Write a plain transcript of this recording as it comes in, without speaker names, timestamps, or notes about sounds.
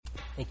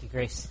Thank you,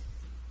 Grace.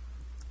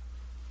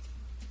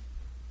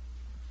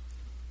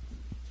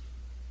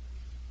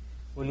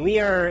 When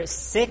we are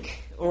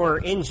sick or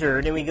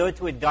injured and we go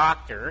to a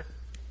doctor,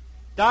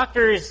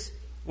 doctors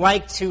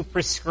like to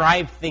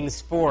prescribe things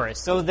for us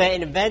so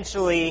that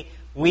eventually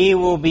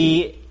we'll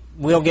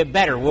get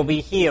better, we'll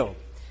be healed.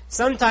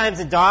 Sometimes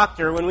a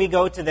doctor, when we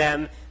go to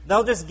them,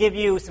 they'll just give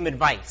you some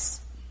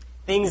advice.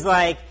 Things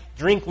like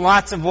drink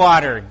lots of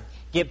water,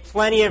 get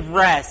plenty of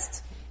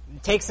rest,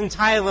 take some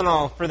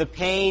Tylenol for the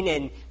pain,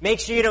 and make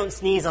sure you don't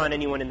sneeze on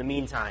anyone in the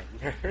meantime.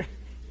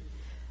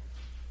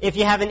 If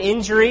you have an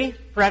injury,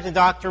 perhaps a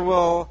doctor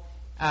will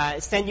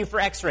send you for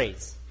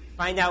x-rays,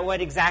 find out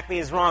what exactly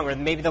is wrong, or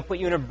maybe they'll put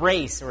you in a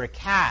brace or a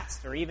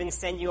cast, or even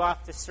send you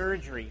off to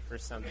surgery for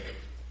something.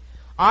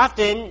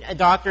 Often, a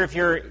doctor, if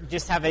you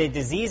just have a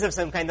disease of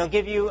some kind, they'll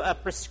give you a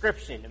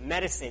prescription, a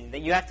medicine,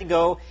 that you have to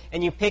go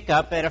and you pick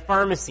up at a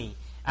pharmacy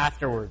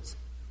afterwards.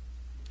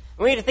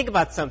 I want you to think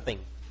about something.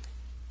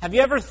 Have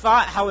you ever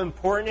thought how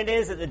important it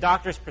is that the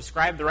doctors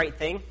prescribe the right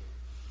thing?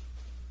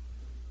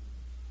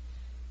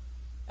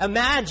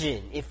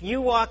 Imagine if you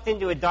walked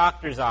into a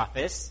doctor's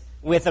office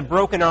with a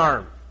broken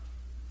arm,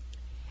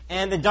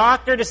 and the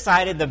doctor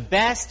decided the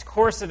best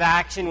course of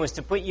action was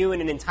to put you in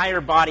an entire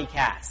body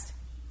cast.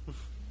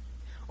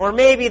 Or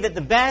maybe that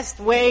the best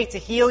way to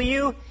heal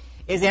you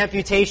is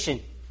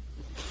amputation.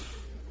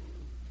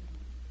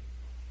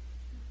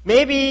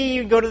 Maybe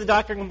you go to the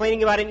doctor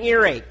complaining about an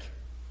earache.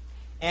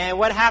 And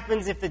what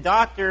happens if the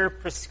doctor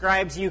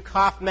prescribes you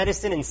cough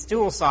medicine and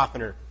stool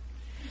softener?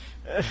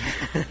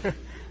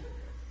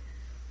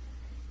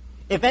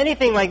 If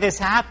anything like this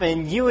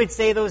happened, you would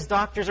say those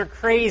doctors are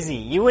crazy.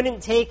 You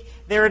wouldn't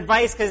take their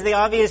advice because they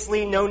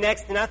obviously know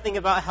next to nothing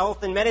about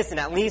health and medicine,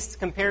 at least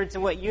compared to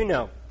what you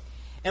know.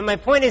 And my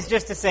point is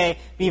just to say,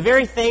 be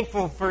very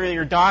thankful for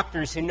your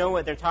doctors who know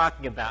what they're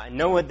talking about and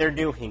know what they're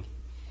doing.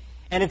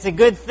 And it's a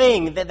good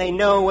thing that they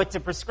know what to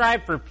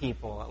prescribe for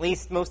people, at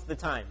least most of the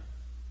time.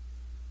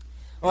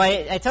 Well,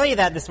 I tell you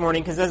that this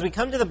morning because as we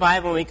come to the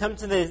Bible, when we come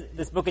to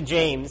this book of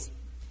James,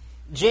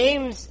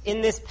 James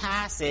in this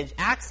passage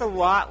acts a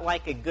lot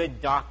like a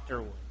good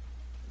doctor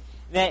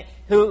would.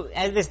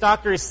 As this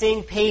doctor is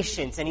seeing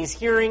patients and he's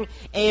hearing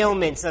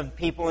ailments of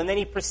people, and then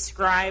he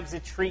prescribes a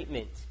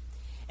treatment.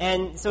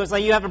 And so it's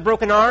like, you have a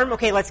broken arm?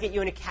 Okay, let's get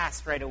you in a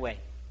cast right away.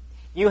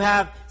 You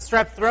have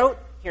strep throat?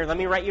 Here, let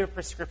me write you a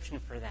prescription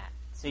for that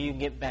so you can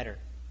get better.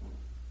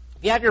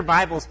 If you have your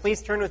Bibles,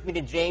 please turn with me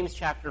to James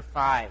chapter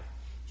 5.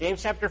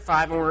 James chapter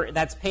 5,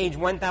 that's page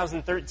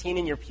 1013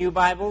 in your pew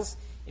Bibles,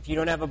 if you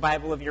don't have a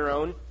Bible of your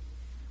own.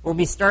 We'll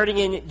be starting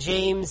in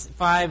James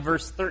 5,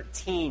 verse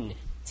 13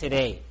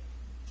 today.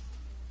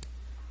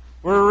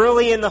 We're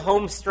really in the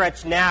home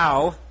stretch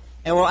now,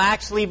 and we'll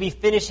actually be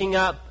finishing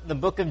up the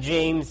book of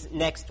James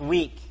next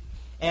week.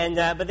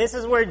 But this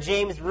is where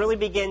James really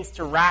begins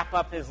to wrap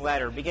up his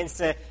letter, begins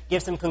to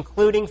give some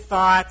concluding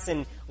thoughts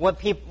and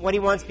what he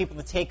wants people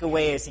to take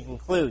away as he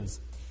concludes.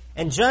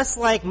 And just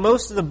like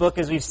most of the book,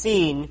 as we've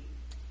seen,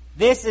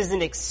 this is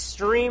an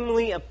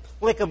extremely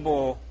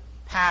applicable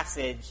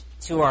passage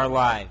to our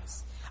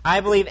lives.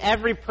 I believe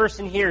every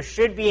person here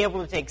should be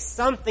able to take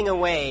something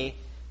away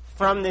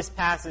from this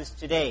passage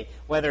today,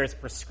 whether it's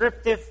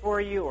prescriptive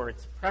for you or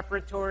it's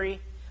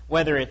preparatory,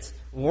 whether it's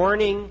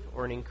warning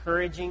or an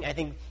encouraging. I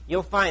think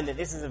you'll find that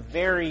this is a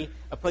very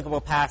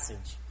applicable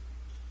passage.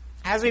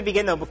 As we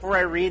begin, though, before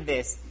I read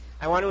this,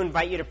 I want to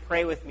invite you to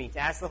pray with me, to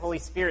ask the Holy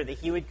Spirit that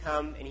He would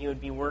come and He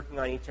would be working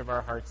on each of our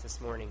hearts this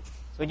morning.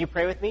 So would you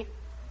pray with me?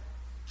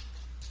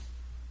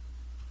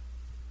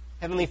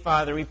 Heavenly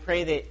Father, we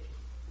pray that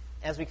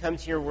as we come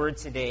to your word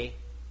today,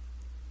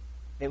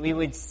 that we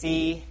would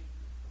see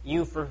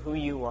you for who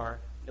you are,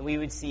 that we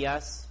would see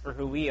us for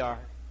who we are.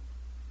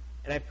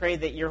 And I pray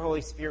that your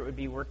Holy Spirit would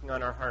be working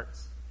on our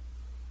hearts,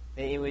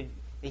 that He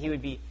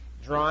would be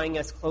drawing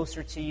us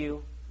closer to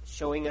you,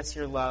 showing us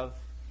your love,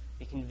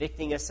 be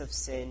convicting us of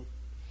sin,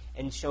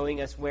 and showing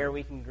us where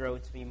we can grow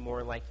to be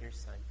more like your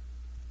Son.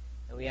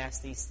 And we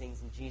ask these things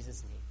in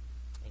Jesus'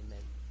 name. Amen.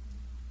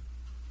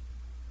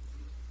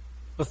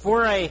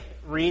 Before I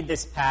read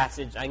this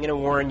passage, I'm going to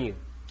warn you.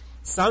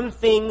 Some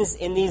things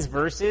in these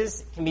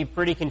verses can be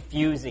pretty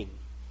confusing.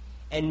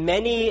 And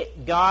many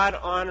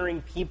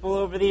God-honoring people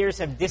over the years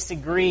have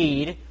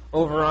disagreed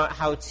over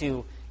how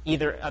to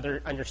either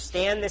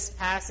understand this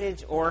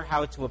passage or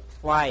how to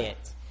apply it.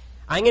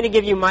 I'm going to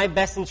give you my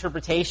best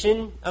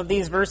interpretation of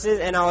these verses,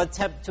 and I'll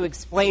attempt to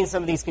explain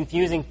some of these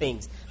confusing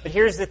things. But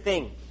here's the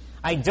thing.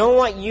 I don't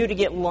want you to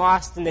get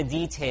lost in the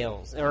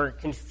details or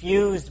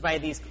confused by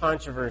these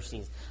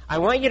controversies. I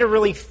want you to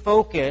really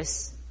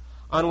focus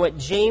on what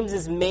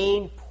James's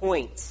main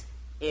point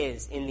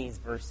is in these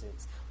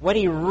verses, what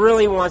he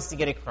really wants to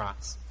get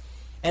across.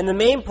 And the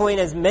main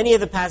point, as many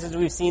of the passages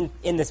we've seen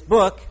in this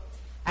book,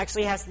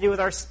 actually has to do with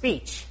our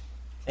speech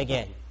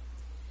again.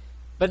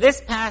 But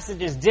this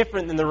passage is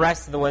different than the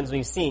rest of the ones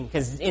we've seen,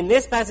 because in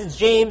this passage,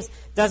 James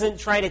doesn't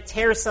try to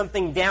tear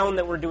something down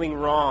that we're doing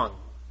wrong.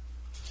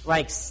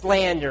 like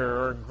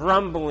slander or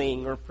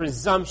grumbling or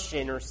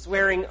presumption or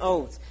swearing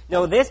oaths.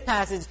 No, this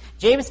passage,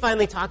 James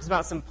finally talks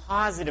about some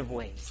positive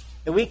ways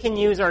that we can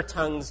use our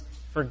tongues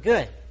for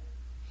good.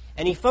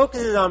 And he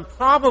focuses on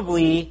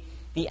probably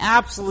the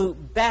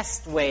absolute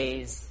best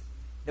ways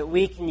that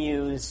we can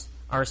use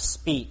our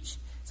speech.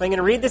 So I'm going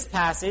to read this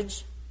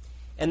passage,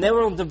 and then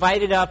we'll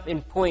divide it up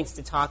in points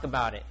to talk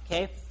about it.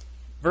 Okay?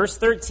 Verse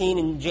 13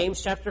 in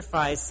James chapter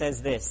 5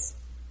 says this: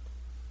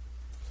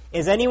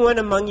 Is anyone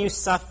among you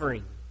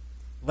suffering?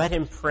 Let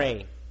him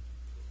pray.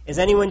 Is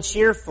anyone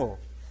cheerful?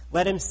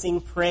 Let him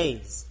sing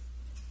praise.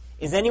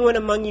 Is anyone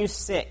among you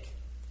sick?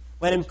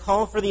 Let him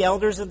call for the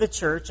elders of the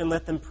church and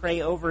let them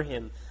pray over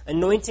him,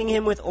 anointing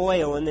him with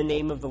oil in the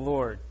name of the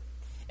Lord.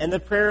 And the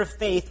prayer of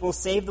faith will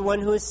save the one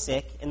who is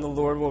sick, and the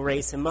Lord will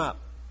raise him up.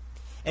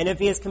 And if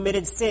he has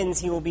committed sins,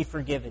 he will be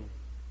forgiven.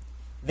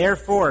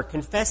 Therefore,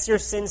 confess your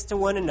sins to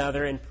one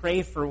another and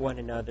pray for one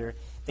another,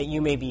 that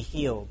you may be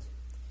healed.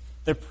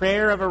 The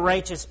prayer of a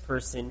righteous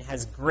person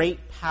has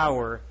great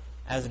power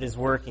as it is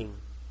working.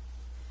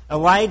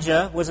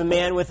 Elijah was a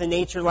man with a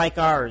nature like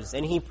ours,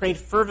 and he prayed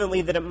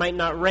fervently that it might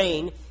not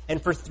rain,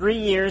 and for 3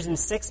 years and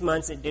 6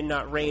 months it did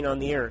not rain on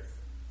the earth.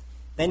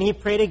 Then he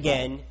prayed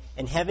again,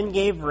 and heaven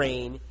gave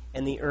rain,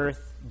 and the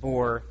earth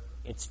bore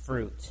its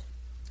fruit.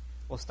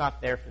 We'll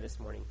stop there for this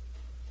morning.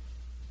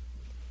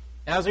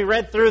 Now, as we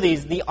read through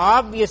these, the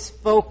obvious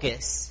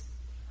focus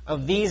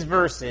of these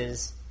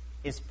verses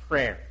is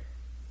prayer.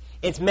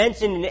 It's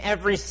mentioned in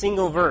every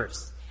single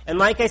verse. And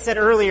like I said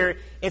earlier,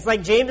 it's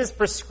like James is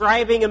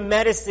prescribing a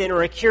medicine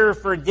or a cure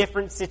for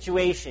different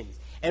situations.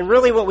 And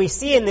really what we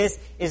see in this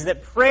is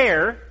that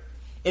prayer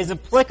is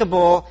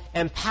applicable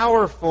and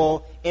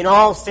powerful in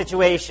all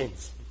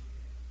situations.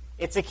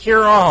 It's a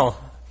cure-all.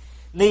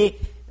 The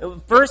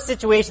first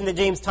situation that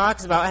James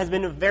talks about has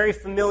been a very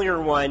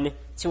familiar one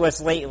to us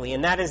lately,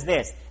 and that is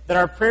this: that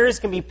our prayers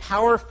can be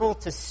powerful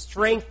to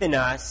strengthen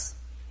us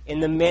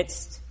in the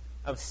midst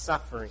of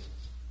suffering.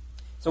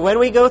 So when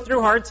we go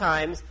through hard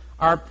times,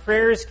 our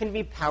prayers can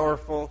be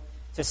powerful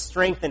to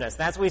strengthen us.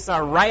 That's what we saw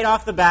right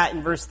off the bat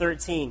in verse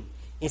 13.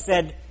 He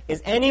said,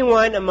 Is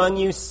anyone among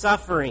you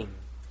suffering?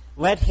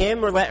 Let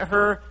him or let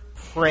her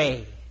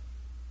pray.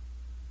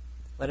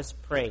 Let us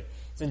pray.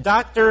 So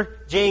Dr.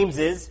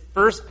 James's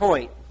first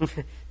point,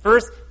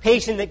 first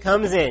patient that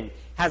comes in,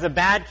 has a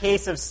bad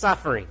case of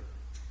suffering.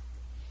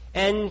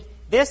 And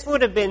this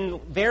would have been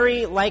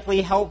very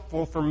likely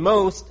helpful for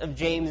most of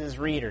James's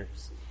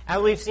readers.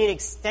 As we've seen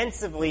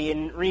extensively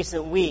in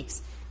recent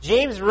weeks,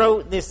 James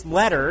wrote this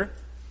letter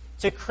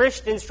to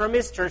Christians from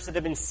his church that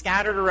have been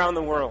scattered around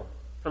the world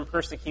from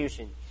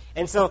persecution.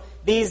 And so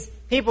these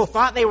people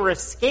thought they were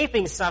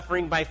escaping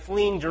suffering by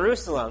fleeing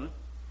Jerusalem,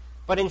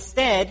 but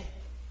instead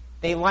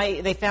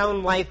they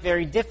found life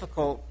very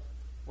difficult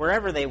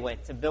wherever they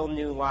went to build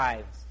new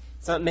lives.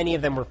 So many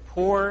of them were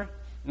poor.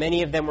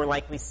 Many of them were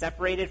likely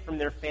separated from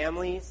their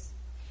families.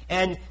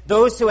 And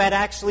those who had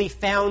actually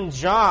found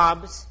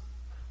jobs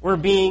were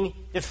being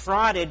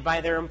defrauded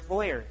by their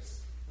employers.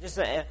 Just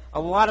a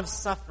lot of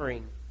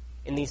suffering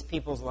in these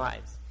people's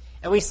lives.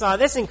 And we saw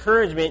this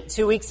encouragement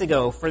 2 weeks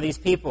ago for these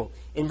people.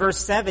 In verse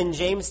 7,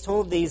 James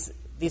told these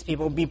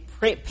people, Be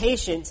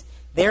patient,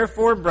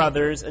 therefore,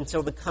 brothers,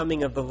 until the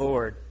coming of the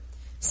Lord.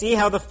 See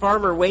how the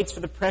farmer waits for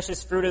the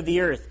precious fruit of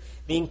the earth,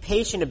 being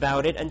patient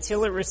about it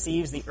until it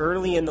receives the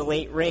early and the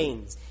late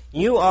rains.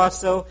 You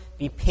also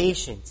be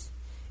patient.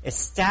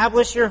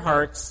 Establish your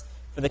hearts,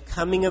 for the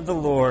coming of the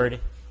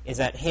Lord is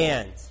at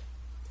hand.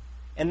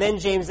 And then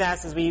James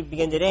asks, as we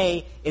begin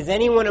today, Is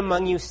anyone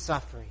among you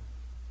suffering?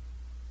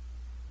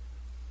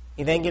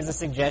 He then gives a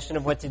suggestion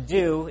of what to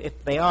do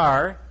if they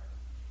are.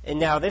 And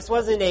now, this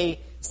wasn't a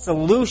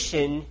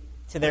solution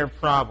to their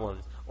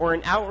problems or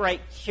an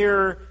outright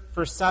cure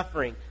for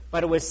suffering,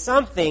 but it was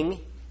something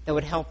that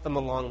would help them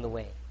along the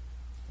way.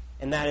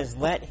 And that is,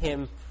 let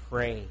him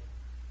pray.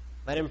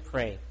 Let him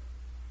pray.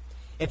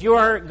 If you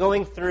are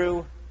going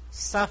through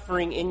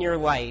suffering in your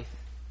life,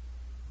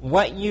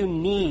 what you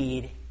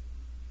need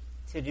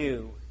to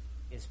do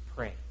is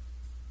pray.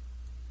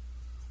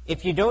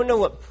 If you don't know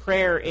what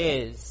prayer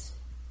is,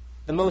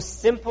 the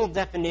most simple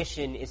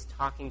definition is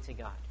talking to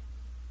God.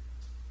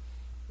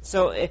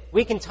 So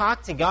we can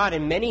talk to God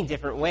in many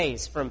different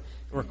ways, from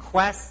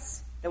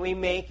requests that we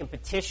make and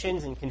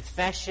petitions and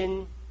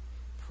confession,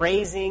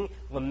 praising,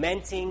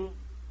 lamenting,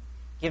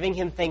 giving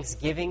him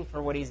thanksgiving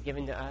for what he's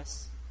given to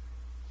us.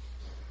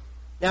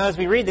 Now, as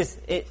we read this,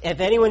 if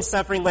anyone's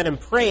suffering, let him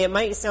pray. It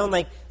might sound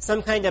like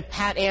some kind of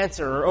pat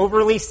answer or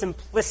overly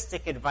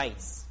simplistic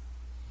advice.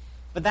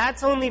 But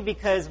that's only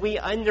because we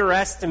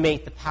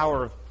underestimate the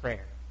power of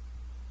prayer.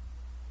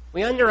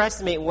 We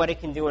underestimate what it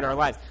can do in our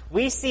lives.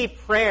 We see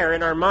prayer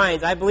in our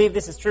minds, I believe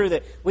this is true,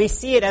 that we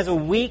see it as a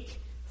weak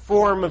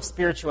form of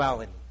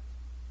spirituality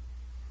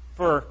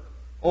for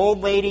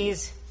old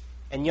ladies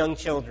and young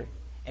children.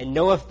 And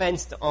no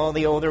offense to all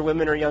the older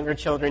women or younger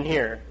children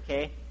here,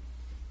 okay?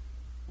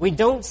 We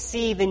don't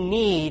see the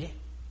need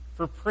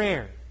for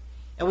prayer.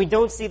 And we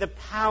don't see the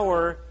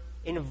power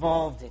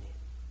involved in it.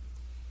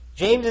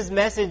 James's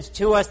message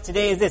to us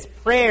today is this: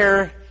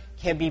 prayer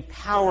can be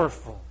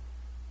powerful.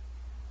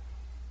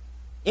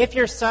 If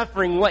you're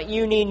suffering, what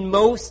you need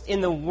most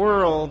in the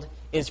world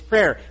is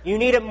prayer. You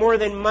need it more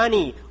than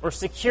money or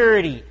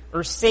security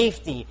or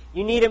safety.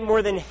 You need it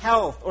more than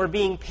health or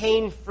being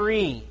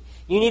pain-free.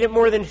 You need it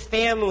more than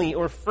family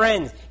or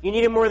friends. You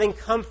need it more than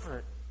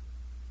comfort.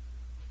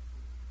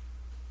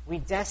 We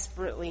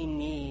desperately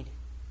need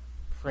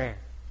prayer.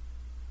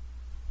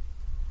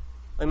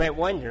 We might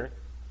wonder,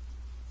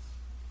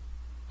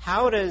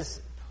 how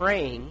does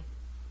praying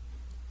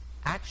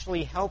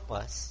actually help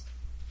us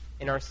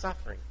in our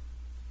suffering?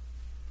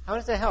 How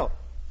does it help?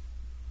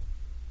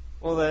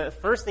 Well, the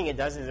first thing it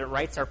does is it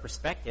rights our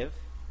perspective.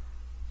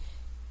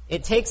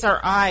 It takes our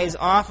eyes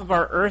off of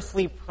our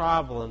earthly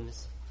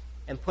problems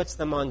and puts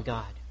them on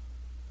God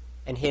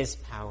and His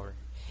power.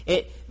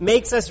 It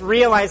makes us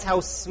realize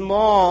how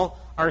small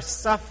our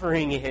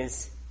suffering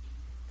is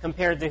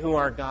compared to who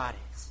our God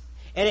is.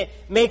 And it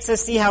makes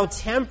us see how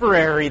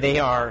temporary they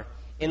are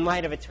in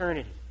light of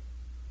eternity.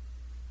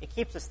 It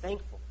keeps us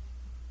thankful.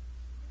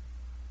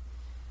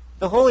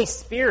 The Holy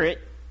Spirit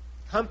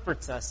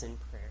comforts us in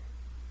prayer.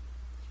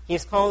 He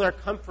is called our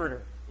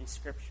comforter in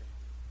Scripture.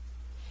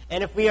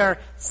 And if we are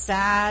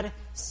sad,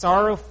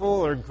 sorrowful,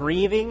 or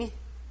grieving,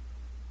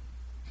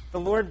 the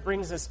Lord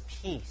brings us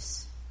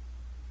peace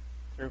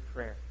through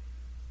prayer.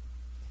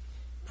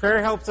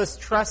 Prayer helps us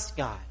trust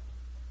God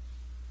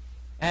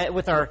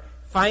with our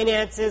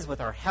finances,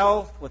 with our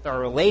health, with our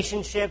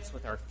relationships,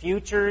 with our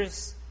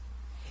futures.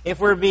 If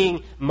we're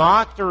being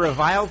mocked or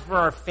reviled for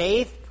our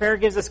faith, prayer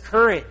gives us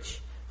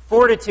courage,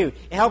 fortitude.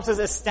 It helps us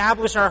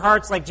establish our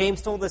hearts like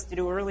James told us to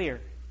do earlier.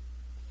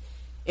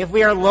 If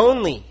we are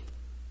lonely,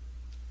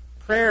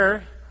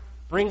 prayer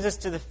brings us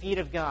to the feet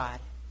of God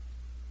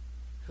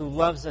who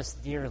loves us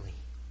dearly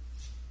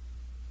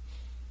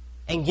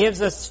and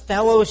gives us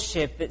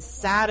fellowship that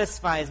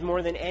satisfies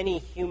more than any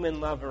human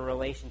love or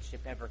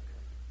relationship ever could.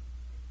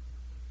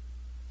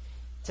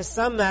 To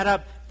sum that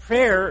up,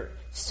 prayer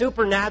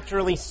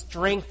supernaturally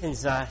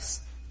strengthens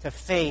us to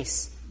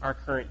face our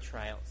current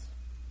trials.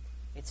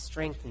 It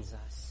strengthens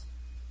us.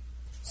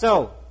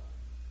 So,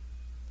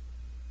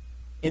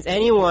 is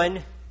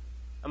anyone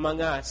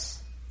among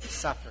us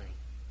suffering?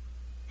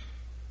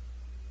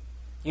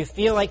 You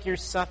feel like you're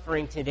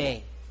suffering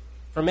today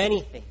from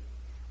anything,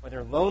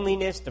 whether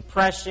loneliness,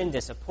 depression,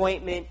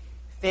 disappointment,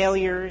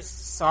 failures,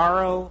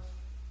 sorrow.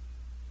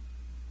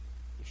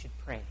 You should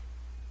pray.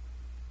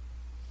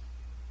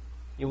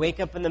 You wake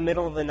up in the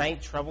middle of the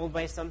night troubled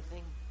by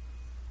something?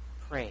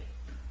 Pray.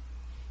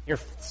 You're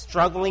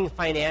struggling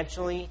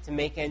financially to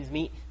make ends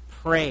meet?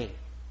 Pray.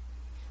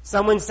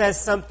 Someone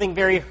says something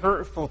very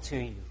hurtful to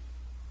you?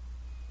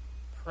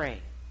 Pray.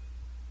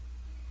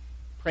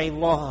 Pray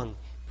long.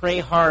 Pray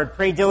hard.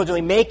 Pray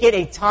diligently. Make it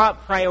a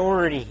top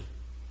priority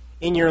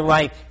in your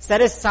life.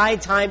 Set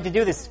aside time to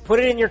do this. Put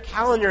it in your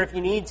calendar if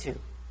you need to.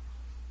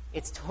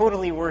 It's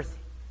totally worth it.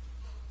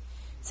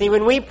 See,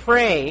 when we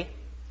pray,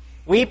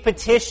 we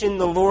petition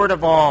the Lord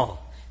of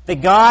all, the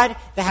God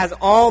that has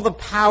all the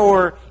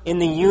power in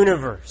the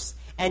universe.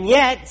 And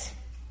yet,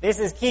 this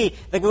is key,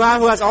 the God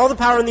who has all the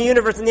power in the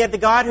universe, and yet the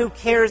God who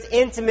cares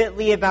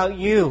intimately about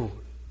you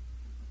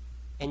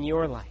and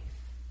your life.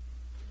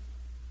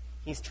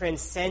 He's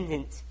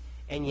transcendent,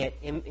 and yet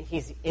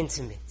He's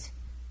intimate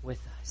with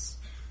us.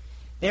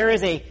 There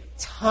is a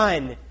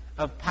ton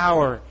of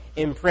power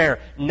in prayer,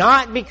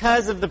 not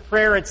because of the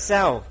prayer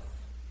itself,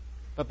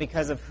 but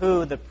because of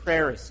who the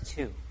prayer is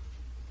to.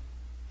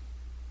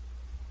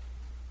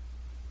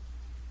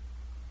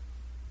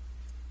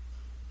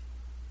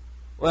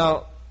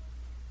 Well,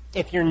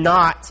 if you're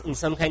not in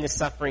some kind of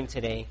suffering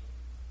today,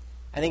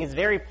 I think it's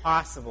very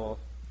possible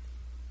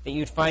that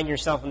you'd find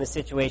yourself in the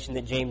situation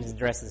that James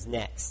addresses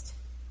next.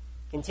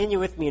 Continue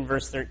with me in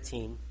verse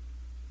 13.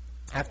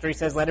 After he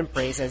says, let him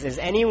pray, he says, is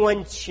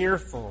anyone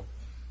cheerful?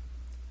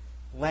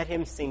 Let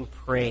him sing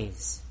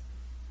praise.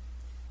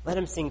 Let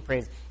him sing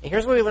praise. And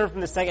here's what we learn from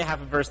the second half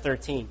of verse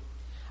 13.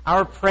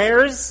 Our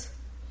prayers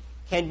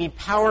can be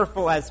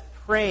powerful as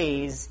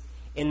praise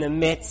in the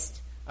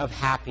midst of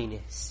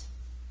happiness.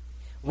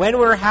 When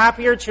we're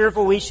happy or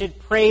cheerful, we should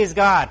praise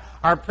God.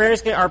 Our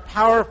prayers are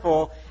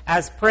powerful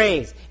as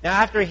praise. Now,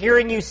 after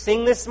hearing you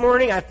sing this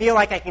morning, I feel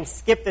like I can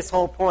skip this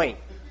whole point.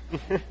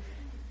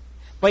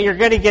 But you're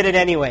going to get it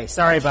anyway.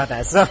 Sorry about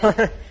that.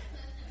 So,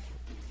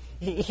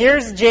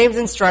 here's James'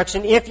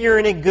 instruction if you're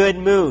in a good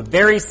mood.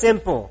 Very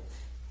simple.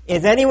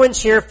 Is anyone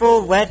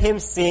cheerful? Let him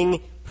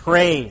sing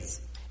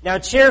praise. Now,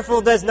 cheerful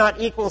does not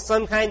equal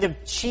some kind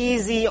of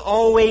cheesy,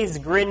 always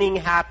grinning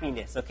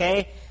happiness,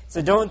 okay?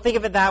 So don't think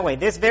of it that way.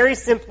 This very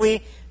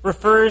simply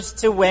refers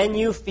to when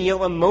you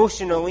feel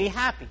emotionally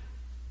happy.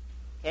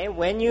 Okay?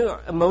 When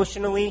you're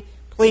emotionally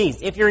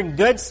pleased. If you're in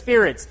good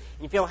spirits,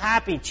 and you feel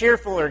happy,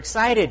 cheerful, or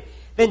excited,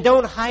 then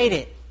don't hide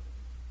it.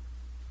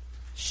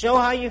 Show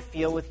how you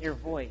feel with your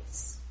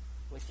voice,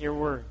 with your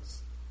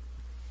words.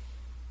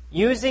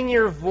 Using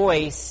your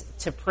voice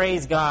to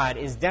praise God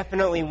is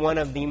definitely one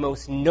of the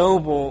most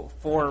noble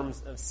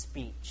forms of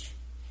speech.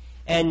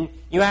 And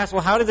you ask,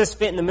 well, how does this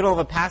fit in the middle of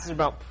a passage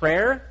about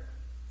prayer?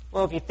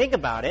 Well, if you think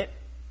about it,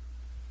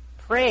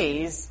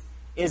 praise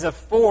is a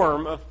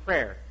form of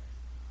prayer.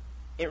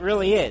 It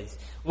really is.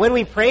 When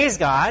we praise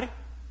God,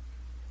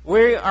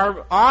 we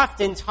are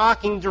often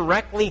talking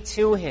directly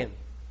to Him.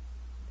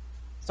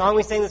 Song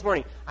we sang this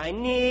morning, I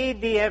need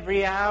Thee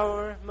every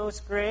hour,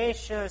 most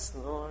gracious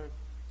Lord.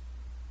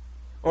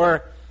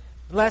 Or,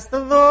 bless the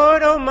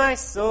Lord, O my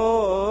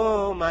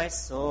soul,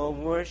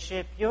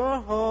 worship Your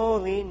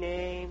holy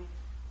name.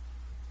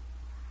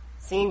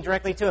 Singing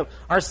directly to Him.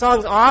 Our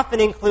songs often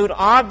include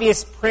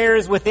obvious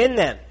prayers within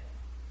them.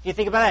 If you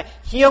think about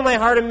that, heal my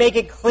heart and make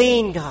it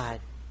clean,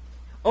 God.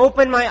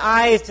 Open my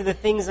eyes to the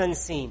things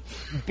unseen.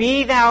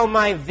 Be Thou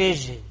my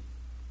vision,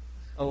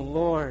 O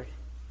Lord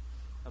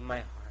of my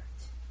heart.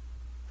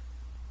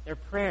 They're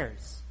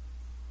prayers.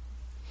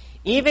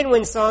 Even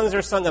when songs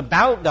are sung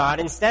about God,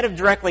 instead of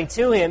directly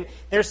to Him,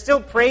 they're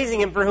still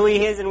praising Him for who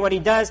He is and what He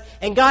does.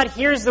 And God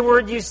hears the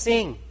word you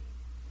sing,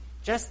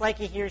 just like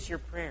He hears your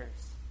prayers.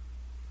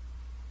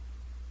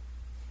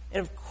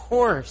 And of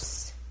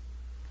course,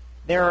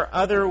 there are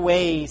other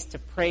ways to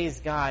praise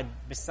God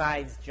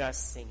besides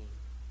just singing.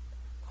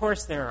 Of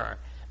course there are.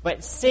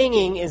 But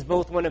singing is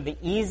both one of the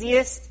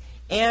easiest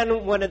and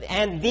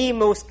the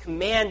most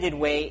commanded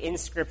way in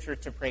Scripture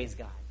to praise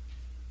God.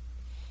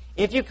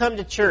 If you come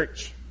to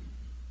church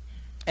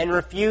and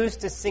refuse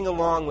to sing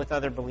along with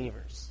other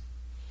believers,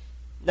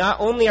 not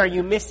only are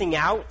you missing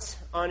out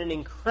on an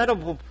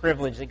incredible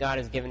privilege that God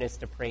has given us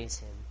to praise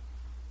Him,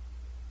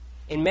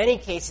 in many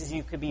cases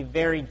you could be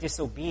very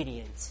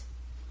disobedient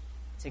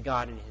to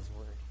God and His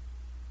Word.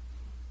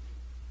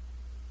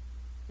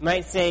 You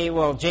might say,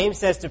 well, James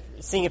says to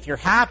sing if you're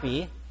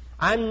happy.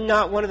 I'm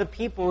not one of the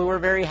people who are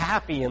very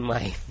happy in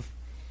life,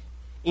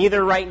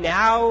 either right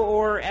now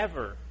or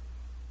ever.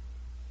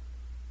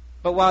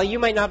 But while you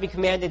might not be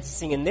commanded to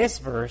sing in this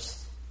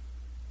verse,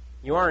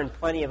 you are in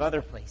plenty of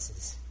other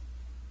places.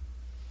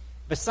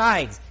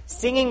 Besides,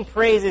 singing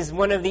praise is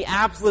one of the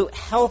absolute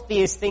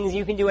healthiest things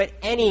you can do at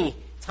any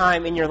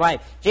time in your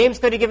life. James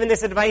could have given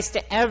this advice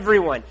to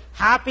everyone,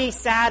 happy,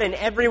 sad, and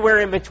everywhere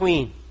in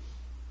between.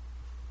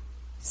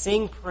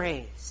 Sing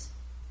praise.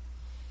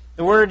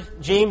 The word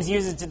James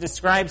uses to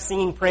describe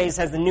singing praise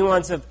has the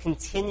nuance of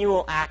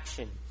continual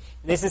action.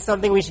 This is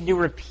something we should do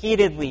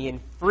repeatedly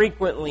and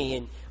frequently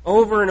and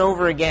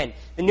over again.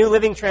 The New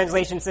Living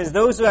Translation says,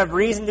 those who have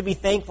reason to be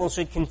thankful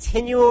should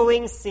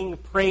continually sing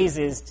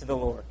praises to the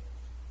Lord.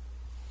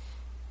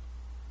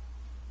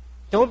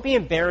 Don't be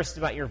embarrassed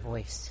about your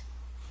voice.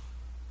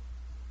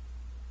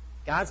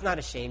 God's not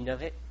ashamed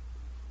of it.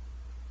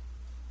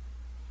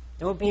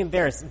 Don't be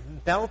embarrassed.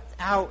 Belt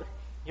out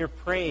your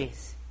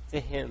praise to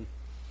Him.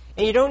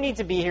 And you don't need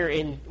to be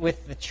here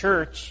with the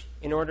church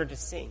in order to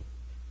sing.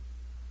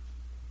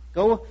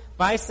 Go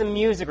buy some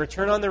music or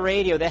turn on the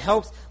radio that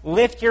helps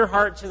lift your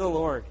heart to the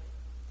Lord.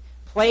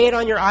 Play it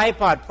on your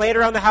iPod, play it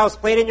around the house,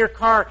 play it in your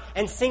car,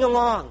 and sing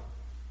along.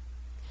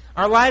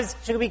 Our lives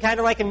should be kind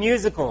of like a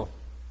musical,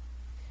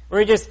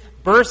 where we just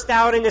burst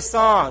out into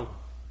song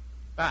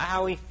about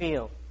how we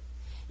feel.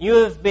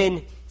 You have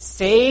been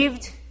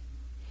saved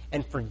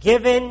and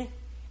forgiven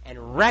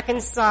and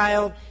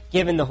reconciled,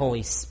 given the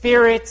Holy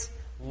Spirit,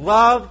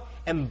 loved,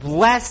 and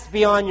blessed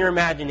beyond your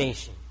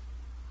imagination.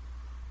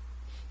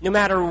 No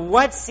matter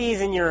what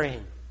season you're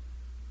in,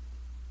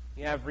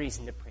 you have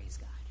reason to praise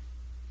God.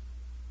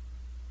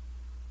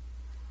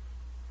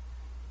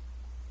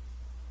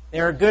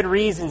 There are good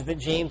reasons that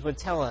James would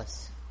tell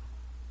us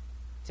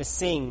to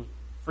sing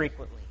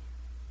frequently.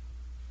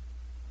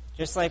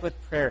 Just like with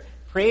prayer,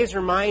 praise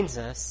reminds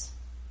us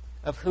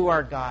of who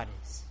our God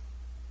is,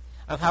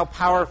 of how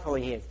powerful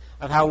He is,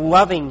 of how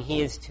loving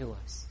He is to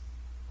us.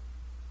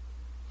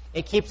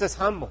 It keeps us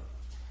humble,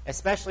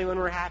 especially when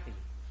we're happy.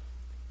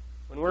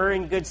 When we're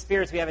in good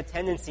spirits, we have a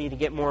tendency to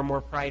get more and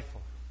more prideful.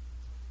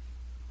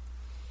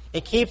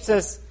 It keeps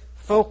us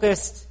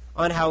focused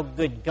on how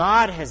good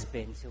God has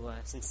been to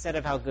us instead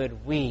of how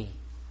good we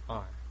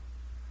are.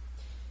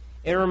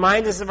 It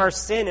reminds us of our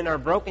sin and our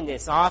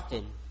brokenness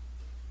often,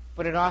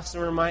 but it also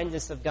reminds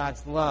us of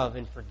God's love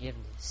and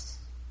forgiveness.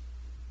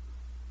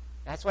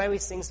 That's why we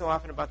sing so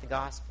often about the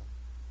gospel,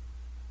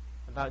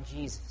 about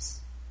Jesus.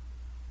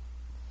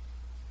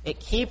 It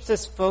keeps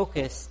us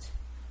focused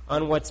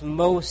on what's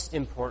most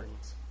important,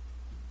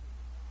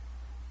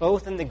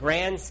 both in the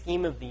grand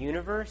scheme of the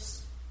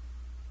universe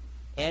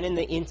and in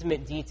the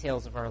intimate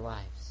details of our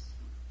lives.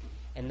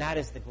 And that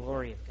is the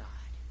glory of God.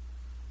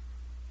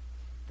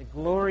 The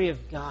glory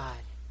of God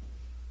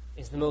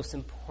is the most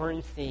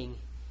important thing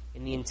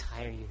in the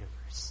entire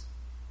universe.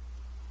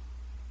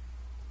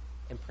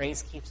 And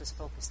praise keeps us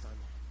focused on that.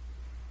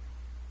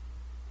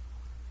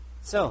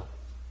 So,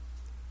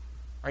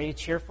 are you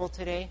cheerful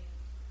today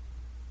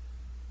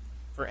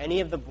for any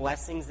of the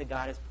blessings that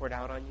God has poured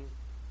out on you?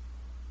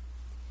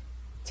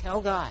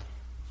 Tell God.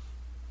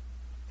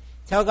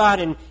 Tell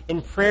God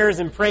in prayers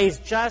and praise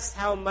just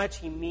how much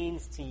He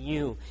means to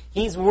you.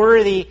 He's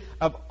worthy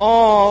of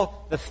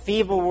all the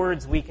feeble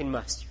words we can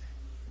muster.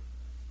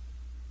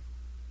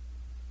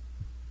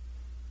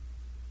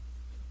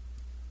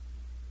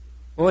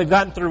 Well, we've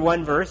gotten through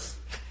one verse.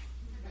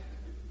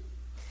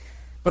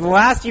 But the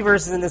last few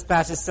verses in this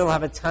passage still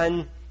have a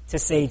ton to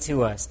say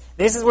to us.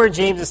 This is where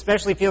James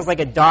especially feels like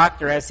a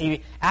doctor as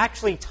he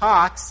actually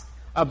talks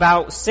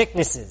about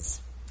sicknesses.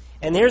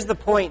 And here's the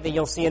point that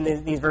you'll see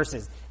in these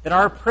verses, that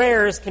our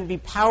prayers can be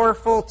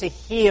powerful to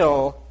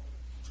heal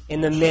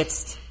in the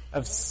midst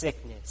of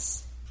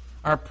sickness.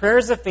 Our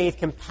prayers of faith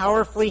can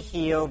powerfully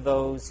heal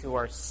those who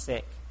are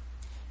sick.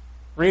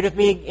 Read with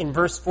me in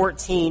verse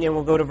 14, and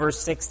we'll go to verse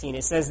 16.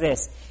 It says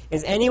this,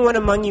 "Is anyone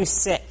among you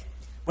sick?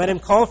 Let him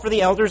call for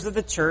the elders of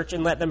the church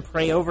and let them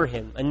pray over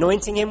him,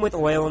 anointing him with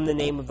oil in the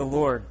name of the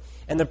Lord.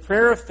 And the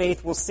prayer of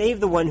faith will save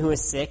the one who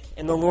is sick,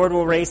 and the Lord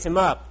will raise him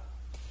up.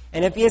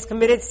 And if he has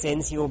committed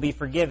sins, he will be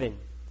forgiven.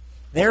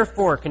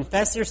 Therefore,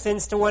 confess your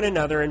sins to one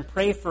another and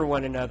pray for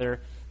one another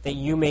that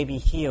you may be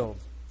healed.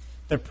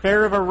 The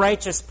prayer of a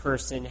righteous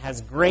person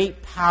has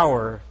great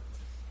power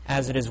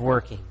as it is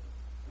working."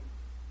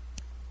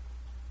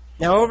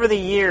 Now, over the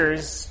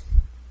years,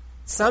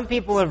 some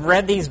people have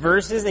read these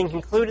verses and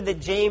concluded that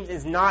James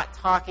is not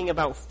talking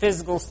about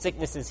physical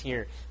sicknesses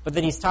here, but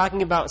that he's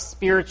talking about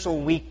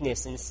spiritual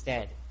weakness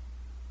instead.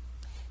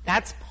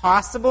 That's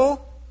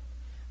possible,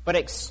 but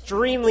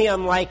extremely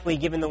unlikely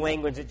given the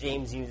language that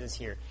James uses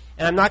here.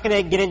 And I'm not going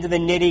to get into the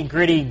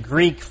nitty-gritty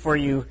Greek for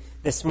you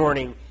this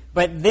morning,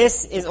 but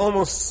this is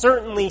almost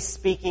certainly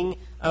speaking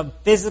of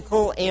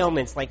physical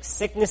ailments like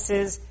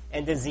sicknesses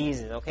and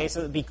diseases. Okay,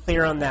 so to be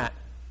clear on that.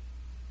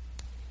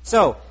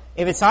 So,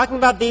 if it's talking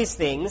about these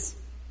things,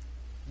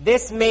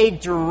 this may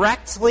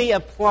directly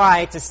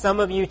apply to some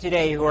of you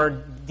today who are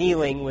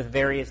dealing with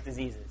various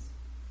diseases.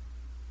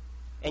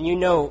 And you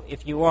know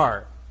if you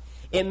are.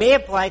 It may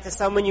apply to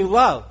someone you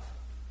love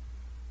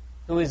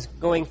who is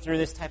going through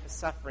this type of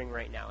suffering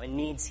right now and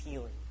needs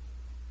healing.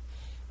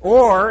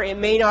 Or it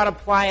may not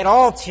apply at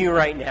all to you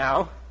right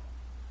now,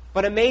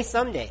 but it may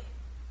someday.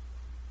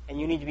 And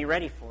you need to be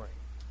ready for it.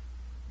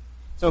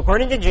 So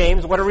according to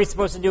James, what are we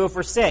supposed to do if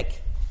we're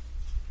sick?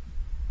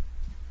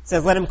 It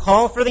says, "Let him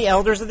call for the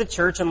elders of the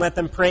church and let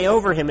them pray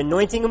over him,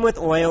 anointing him with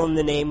oil in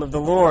the name of the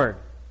Lord."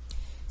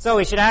 So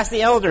we should ask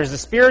the elders, the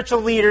spiritual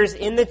leaders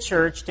in the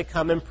church, to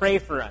come and pray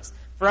for us.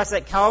 For us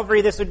at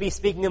Calvary, this would be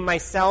speaking of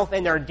myself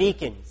and our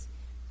deacons.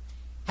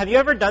 Have you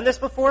ever done this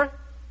before?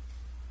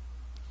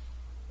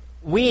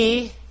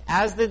 We,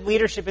 as the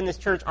leadership in this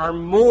church, are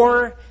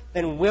more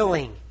than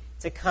willing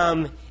to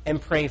come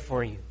and pray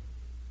for you.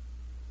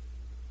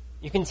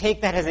 You can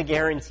take that as a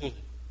guarantee.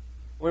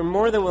 We're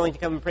more than willing to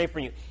come and pray for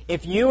you.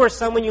 If you or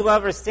someone you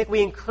love are sick,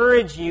 we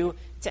encourage you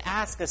to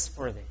ask us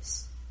for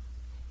this.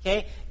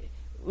 Okay?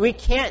 We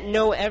can't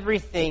know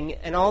everything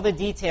and all the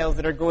details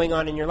that are going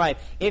on in your life.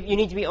 If you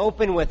need to be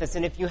open with us,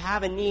 and if you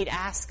have a need,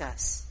 ask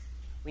us.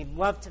 We'd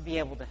love to be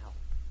able to help.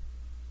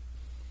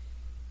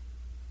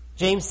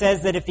 James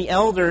says that if the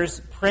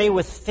elders pray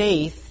with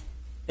faith,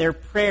 their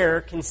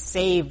prayer can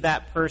save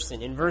that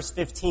person. In verse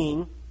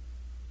 15, it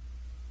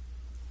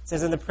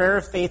says, "And the prayer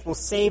of faith will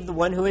save the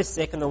one who is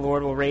sick, and the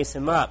Lord will raise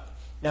him up."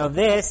 Now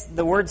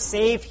the word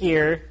save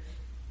here,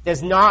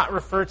 does not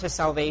refer to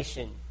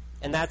salvation,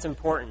 and that's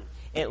important.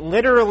 It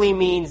literally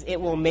means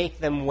it will make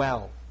them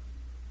well.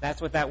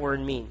 That's what that word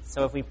means.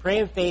 So if we pray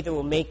in faith, it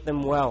will make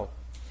them well.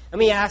 Let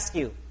me ask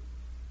you,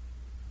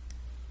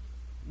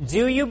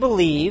 do you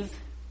believe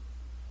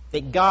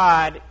that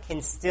God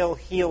can still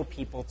heal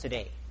people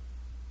today?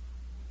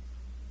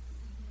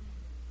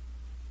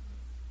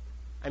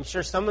 I'm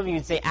sure some of you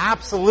would say,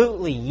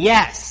 absolutely,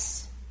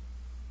 yes.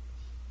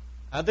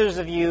 Others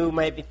of you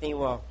might be thinking,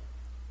 well,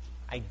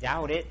 I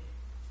doubt it.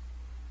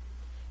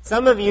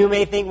 Some of you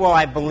may think, well,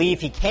 I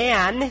believe he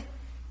can,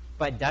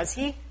 but does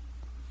he?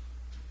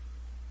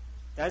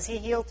 Does he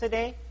heal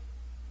today?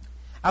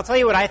 I'll tell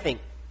you what I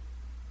think.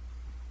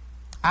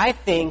 I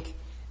think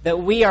that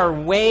we are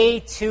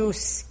way too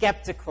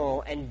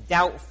skeptical and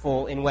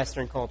doubtful in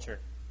Western culture,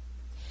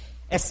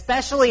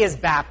 especially as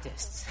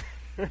Baptists.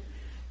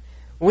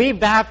 We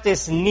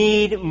Baptists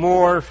need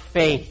more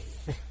faith.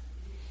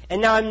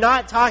 And now I'm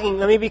not talking,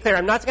 let me be clear,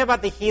 I'm not talking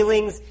about the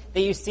healings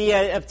that you see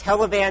of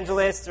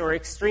televangelists or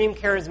extreme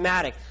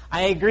charismatic.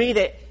 I agree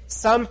that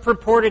some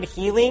purported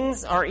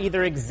healings are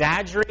either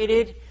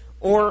exaggerated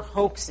or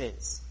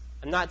hoaxes.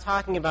 I'm not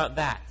talking about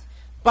that.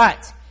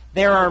 But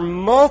there are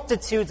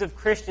multitudes of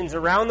Christians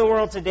around the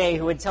world today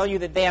who would tell you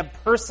that they have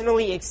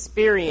personally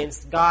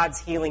experienced God's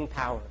healing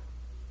power.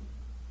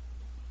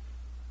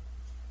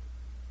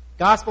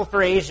 Gospel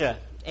for Asia,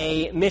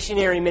 a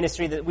missionary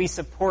ministry that we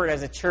support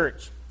as a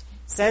church,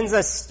 sends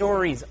us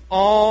stories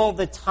all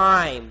the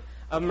time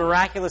of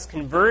miraculous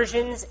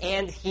conversions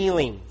and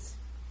healings.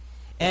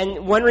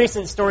 And one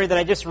recent story that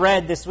I just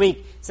read this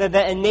week said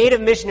that a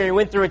native missionary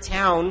went through a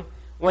town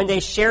one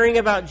day sharing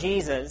about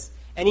Jesus,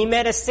 and he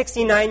met a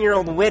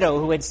 69-year-old widow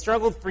who had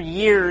struggled for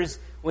years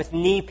with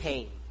knee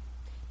pain,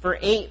 for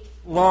 8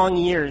 long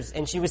years,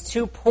 and she was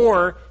too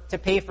poor to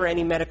pay for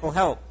any medical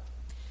help.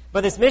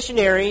 But this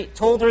missionary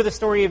told her the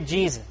story of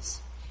Jesus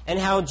and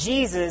how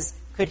Jesus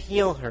could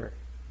heal her,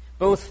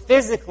 both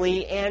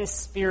physically and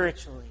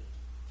spiritually.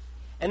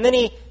 And then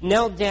he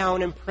knelt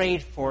down and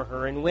prayed for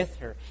her and with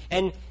her.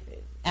 And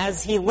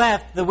as he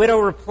left, the widow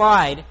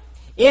replied,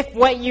 If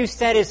what you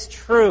said is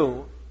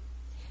true,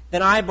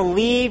 then I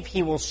believe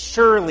he will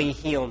surely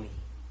heal me.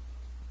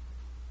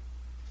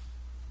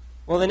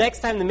 Well, the next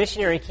time the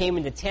missionary came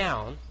into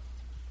town,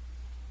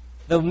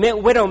 the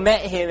widow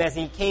met him as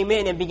he came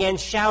in and began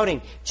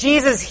shouting,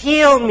 "Jesus,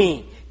 heal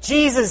me!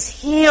 Jesus,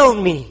 heal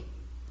me!"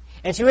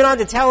 And she went on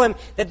to tell him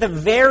that the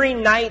very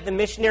night the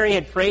missionary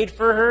had prayed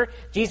for her,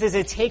 Jesus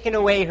had taken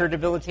away her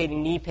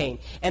debilitating knee pain,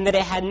 and that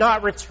it had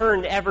not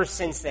returned ever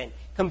since then,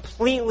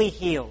 completely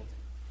healed.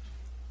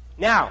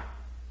 Now,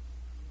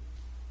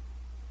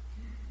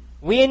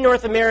 we in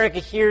North America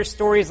hear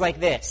stories like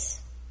this,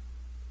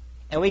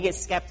 and we get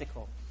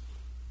skeptical.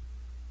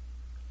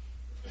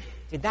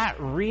 Did that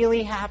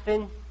really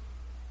happen?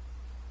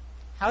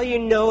 How do you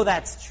know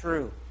that's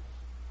true?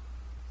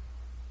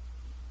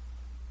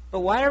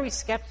 But why are we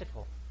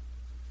skeptical?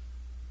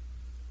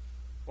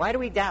 Why do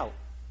we doubt?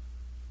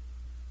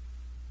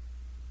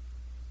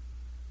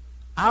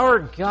 Our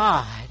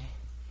God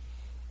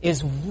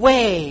is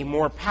way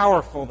more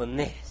powerful than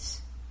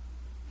this.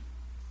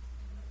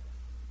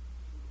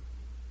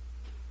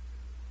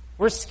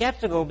 We're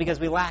skeptical because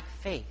we lack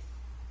faith.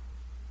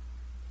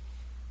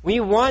 We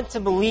want to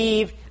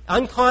believe,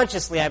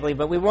 unconsciously I believe,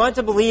 but we want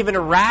to believe in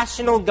a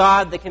rational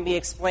God that can be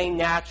explained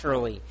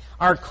naturally.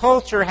 Our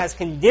culture has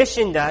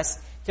conditioned us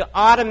to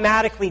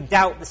automatically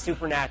doubt the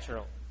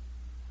supernatural.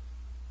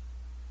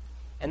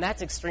 And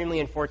that's extremely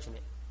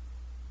unfortunate.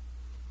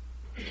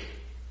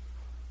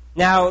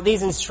 Now,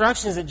 these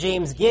instructions that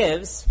James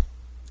gives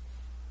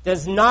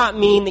does not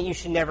mean that you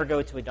should never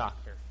go to a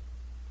doctor.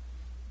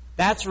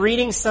 That's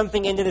reading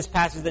something into this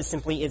passage that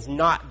simply is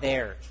not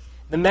there.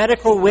 The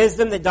medical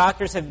wisdom that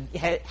doctors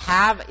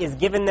have is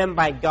given them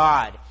by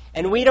God.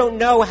 And we don't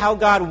know how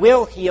God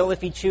will heal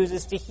if he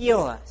chooses to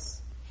heal us.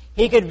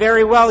 He could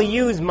very well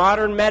use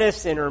modern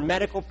medicine or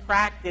medical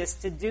practice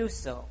to do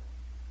so.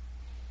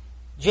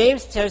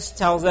 James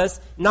tells us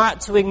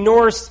not to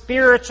ignore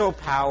spiritual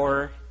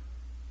power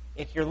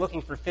if you're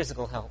looking for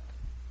physical help.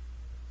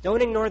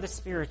 Don't ignore the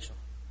spiritual.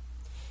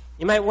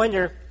 You might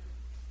wonder,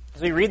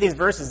 as we read these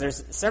verses,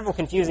 there's several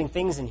confusing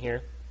things in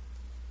here.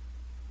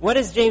 What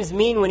does James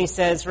mean when he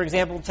says, for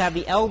example, to have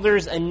the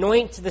elders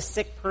anoint the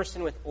sick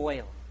person with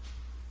oil?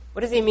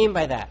 What does he mean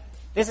by that?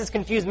 This has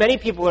confused many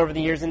people over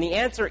the years, and the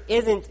answer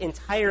isn't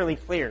entirely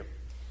clear.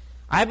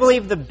 I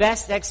believe the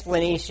best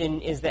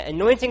explanation is that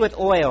anointing with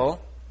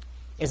oil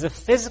is a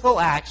physical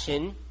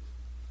action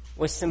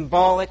with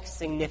symbolic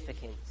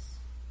significance.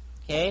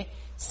 Okay?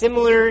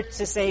 Similar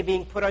to, say,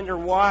 being put under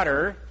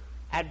water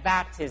at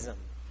baptism.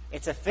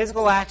 It's a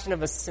physical action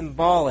of a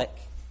symbolic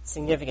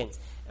significance.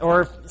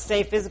 Or,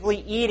 say, physically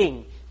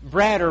eating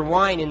bread or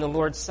wine in the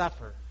Lord's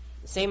Supper.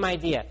 Same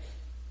idea.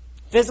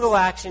 Physical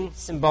action,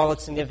 symbolic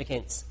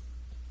significance.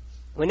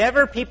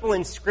 Whenever people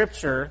in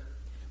Scripture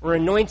were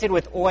anointed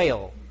with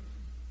oil,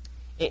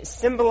 it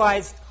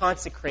symbolized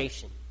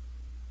consecration.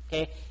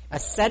 Okay? A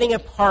setting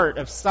apart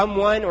of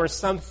someone or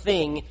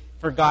something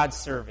for God's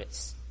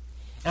service.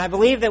 And I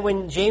believe that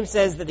when James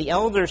says that the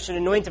elder should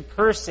anoint a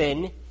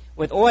person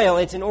with oil,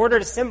 it's in order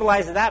to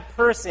symbolize that that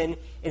person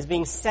is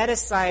being set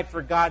aside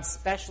for God's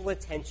special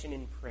attention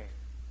in prayer.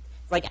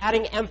 It's like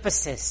adding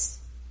emphasis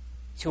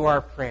to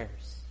our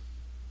prayers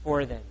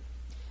for them.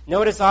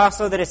 Notice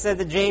also that it says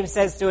that James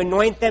says to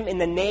anoint them in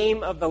the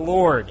name of the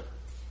Lord.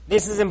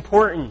 This is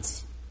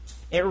important.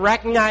 It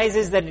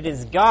recognizes that it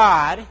is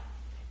God,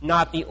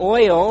 not the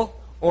oil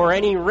or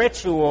any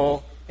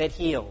ritual, that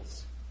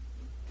heals.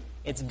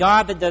 It's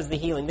God that does the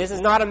healing. This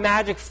is not a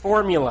magic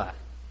formula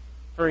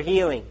for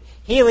healing.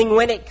 Healing,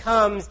 when it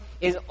comes,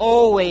 is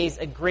always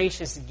a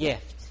gracious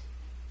gift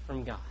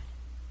from God.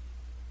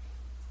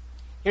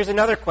 Here's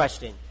another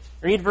question.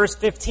 Read verse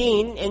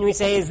 15, and we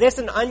say, is this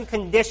an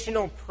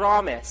unconditional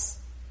promise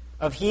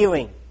of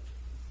healing?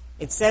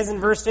 It says in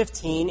verse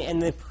 15,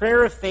 and the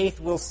prayer of faith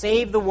will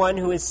save the one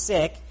who is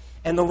sick,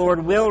 and the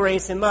Lord will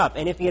raise him up.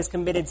 And if he has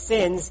committed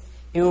sins,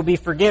 he will be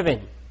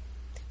forgiven.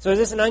 So is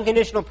this an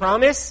unconditional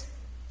promise?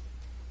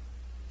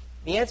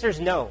 The answer is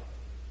no.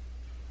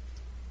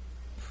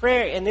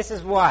 Prayer, and this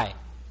is why.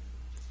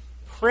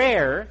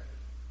 Prayer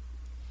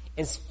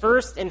is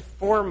first and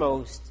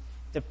foremost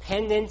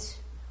dependent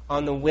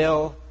on the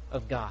will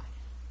of God.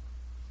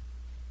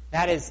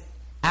 That is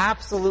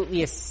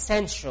absolutely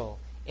essential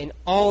in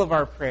all of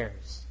our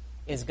prayers,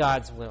 is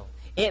God's will.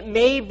 It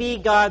may be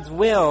God's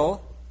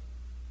will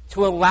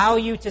to allow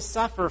you to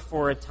suffer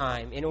for a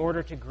time in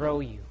order to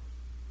grow you.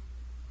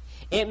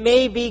 It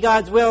may be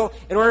God's will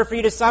in order for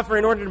you to suffer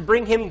in order to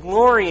bring him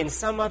glory in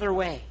some other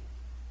way.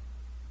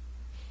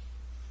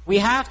 We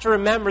have to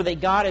remember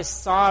that God is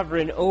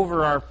sovereign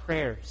over our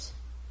prayers.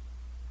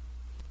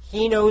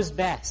 He knows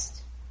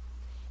best,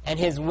 and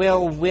his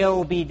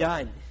will be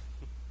done.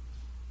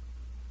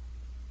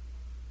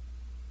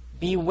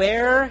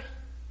 Beware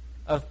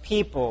of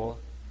people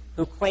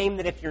who claim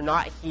that if you're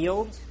not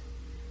healed,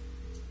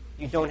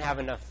 you don't have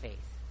enough faith.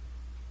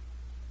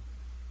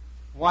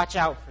 Watch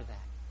out for that.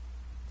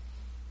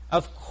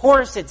 Of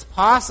course it's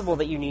possible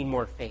that you need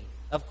more faith.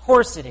 Of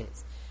course it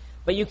is.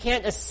 But you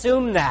can't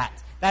assume that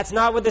That's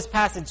not what this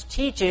passage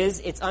teaches.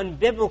 It's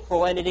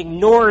unbiblical, and it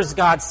ignores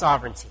God's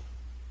sovereignty.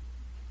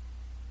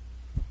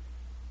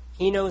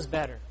 He knows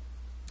better.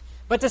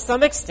 But to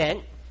some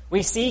extent,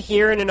 we see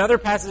here in another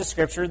passage of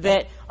Scripture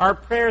that our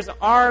prayers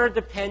are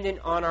dependent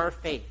on our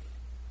faith,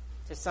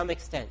 to some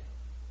extent.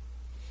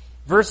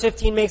 Verse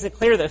 15 makes it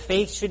clear that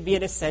faith should be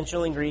an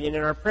essential ingredient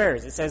in our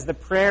prayers. It says the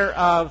prayer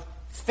of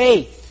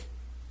faith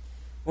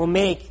will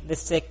make the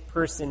sick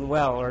person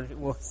well, or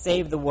will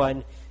save the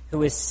one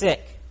who is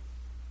sick.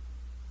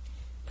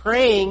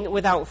 Praying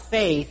without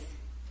faith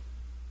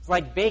is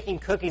like baking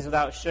cookies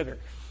without sugar,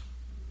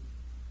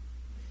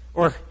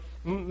 or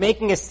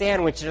making a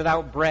sandwich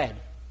without bread.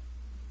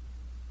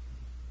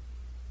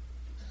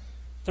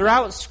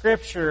 Throughout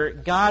Scripture,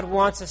 God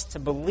wants us to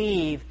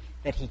believe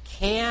that He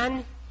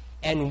can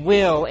and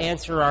will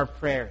answer our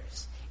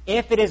prayers,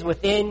 if it is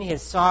within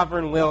His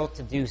sovereign will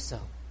to do so.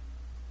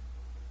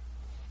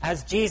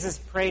 As Jesus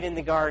prayed in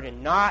the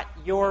garden, not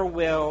your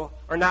will,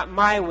 or not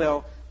my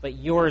will, but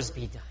yours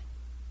be done.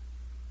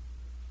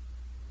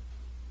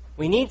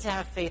 We need to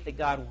have faith that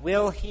God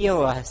will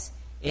heal us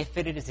if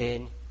it is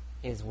in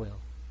His will.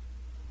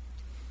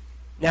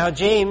 Now,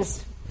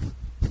 James,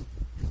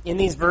 in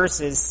these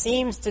verses,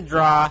 seems to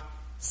draw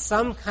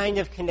some kind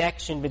of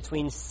connection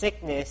between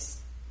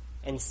sickness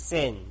and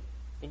sin.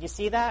 Did you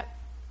see that?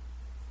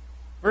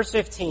 Verse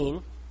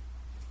 15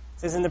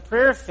 says, "And the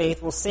prayer of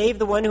faith will save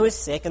the one who is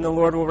sick, and the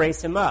Lord will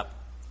raise him up.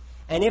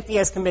 And if he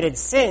has committed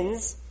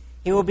sins,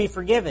 he will be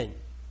forgiven.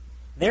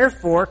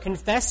 Therefore,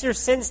 confess your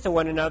sins to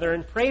one another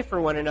and pray for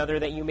one another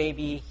that you may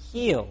be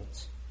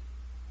healed."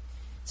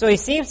 So he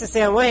seems to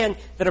say, on one hand,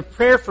 that a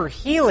prayer for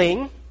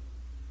healing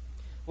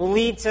will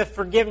lead to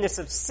forgiveness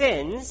of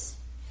sins,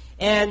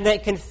 and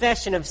that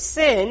confession of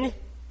sin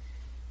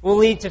will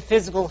lead to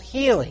physical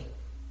healing.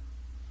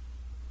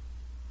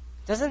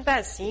 Doesn't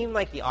that seem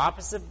like the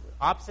opposite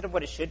of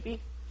what it should be?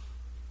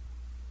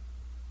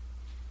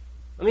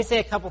 Let me say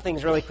a couple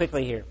things really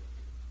quickly here.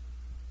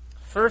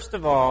 First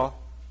of all,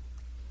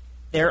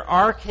 there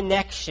are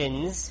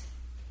connections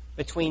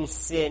between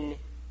sin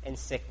and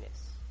sickness.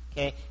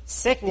 Okay?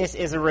 Sickness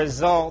is a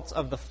result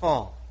of the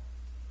fall,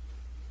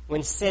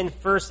 when sin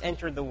first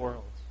entered the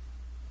world.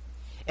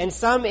 And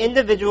some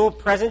individual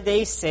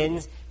present-day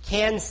sins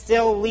can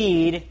still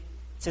lead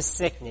to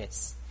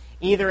sickness,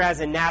 either as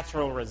a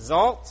natural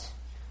result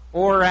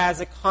or as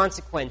a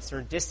consequence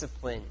or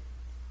discipline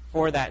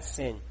for that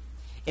sin.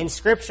 In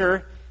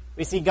Scripture,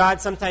 we see God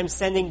sometimes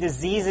sending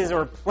diseases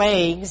or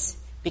plagues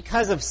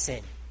because of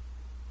sin.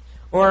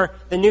 Or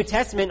the New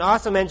Testament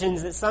also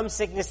mentions that some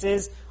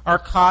sicknesses are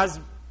caused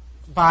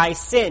by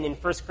sin. In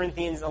 1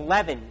 Corinthians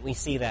 11, we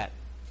see that.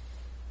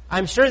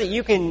 I'm sure that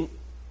you can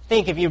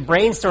think, if you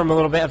brainstorm a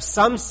little bit, of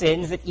some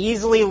sins that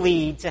easily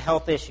lead to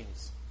health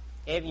issues.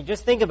 Okay, if you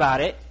just think about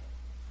it,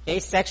 okay,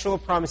 sexual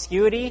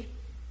promiscuity,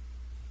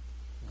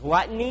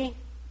 gluttony,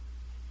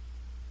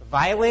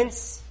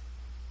 violence,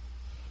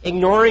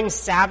 ignoring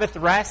Sabbath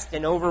rest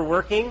and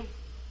overworking,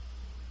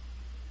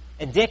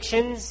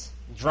 addictions,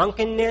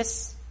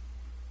 drunkenness,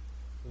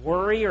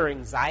 worry or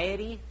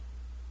anxiety.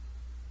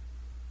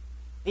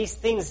 These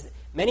things,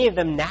 many of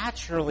them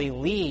naturally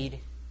lead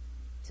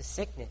to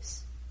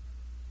sickness.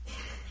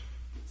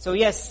 So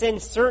yes, sin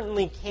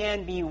certainly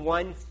can be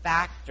one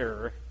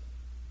factor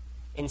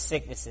in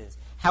sicknesses.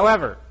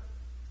 However,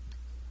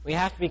 we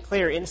have to be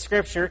clear, in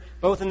Scripture,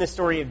 both in the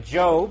story of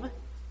Job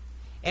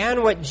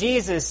and what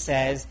Jesus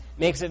says,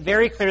 makes it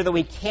very clear that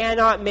we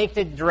cannot make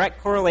the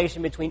direct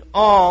correlation between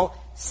all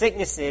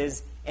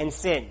sicknesses and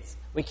sins.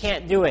 We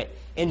can't do it.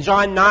 In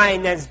John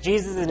 9, as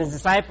Jesus and his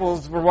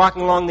disciples were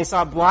walking along, they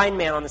saw a blind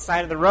man on the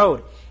side of the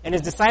road. And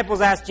his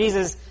disciples asked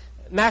Jesus,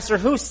 "Master,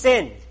 who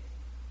sinned?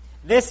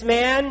 This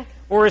man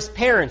or his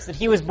parents, that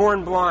he was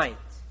born blind?"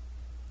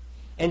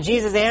 And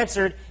Jesus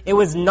answered, "It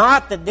was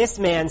not that this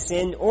man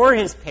sinned or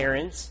his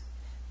parents,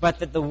 but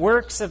that the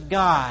works of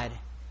God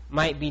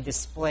might be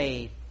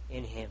displayed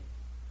in him."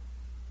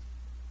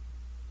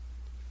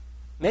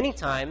 Many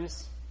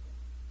times,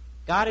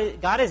 God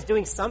is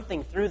doing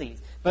something through these.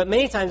 But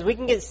many times we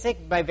can get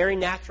sick by very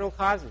natural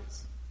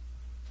causes.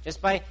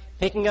 Just by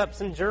picking up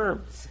some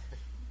germs.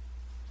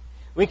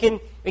 We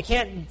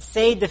can't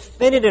say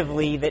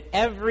definitively that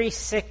every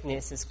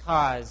sickness is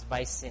caused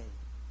by sin.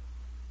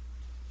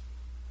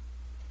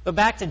 But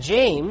back to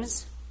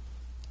James.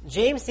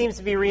 James seems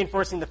to be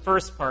reinforcing the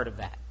first part of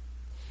that.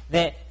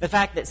 That the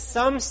fact that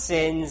some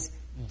sins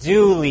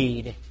do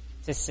lead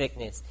to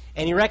sickness.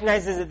 And he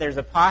recognizes that there's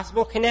a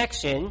possible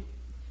connection.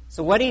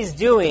 So what he's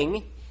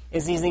doing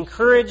is he's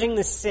encouraging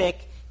the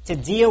sick to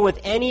deal with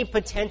any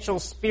potential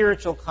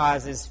spiritual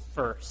causes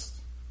first.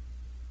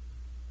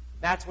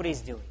 That's what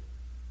he's doing.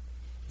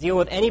 Deal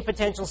with any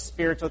potential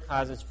spiritual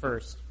causes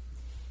first.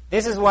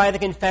 This is why the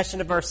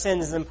confession of our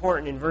sins is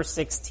important in verse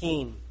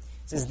 16.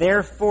 It says,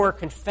 "Therefore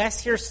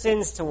confess your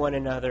sins to one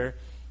another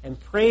and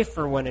pray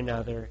for one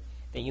another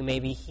that you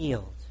may be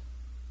healed."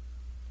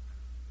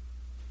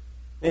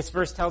 This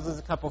verse tells us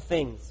a couple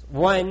things.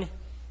 One,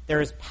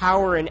 there is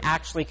power in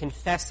actually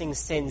confessing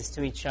sins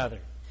to each other.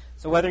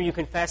 So whether you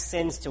confess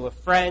sins to a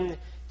friend,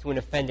 to an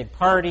offended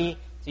party,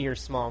 to your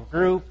small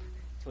group,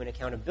 to an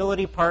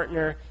accountability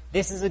partner.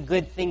 This is a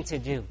good thing to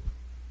do.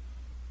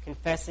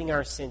 Confessing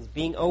our sins,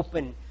 being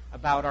open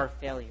about our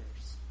failures.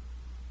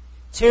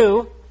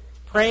 2,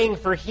 praying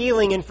for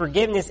healing and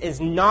forgiveness is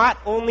not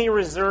only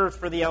reserved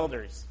for the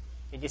elders.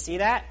 Did you see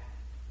that?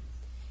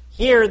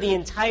 Here, the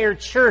entire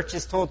church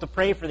is told to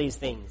pray for these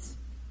things.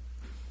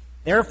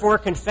 Therefore,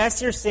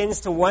 confess your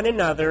sins to one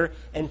another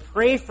and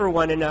pray for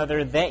one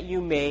another that you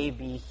may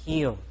be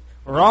healed.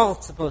 We're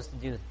all supposed to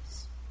do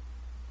this.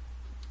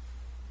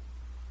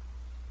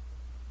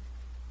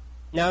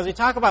 Now, as we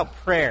talk about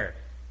prayer,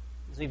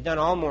 as we've done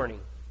all morning,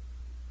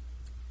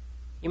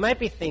 you might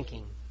be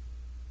thinking,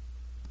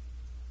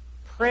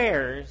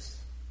 prayers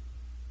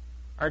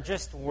are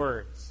just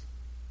words.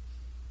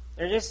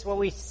 They're just what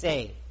we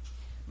say.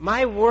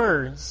 My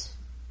words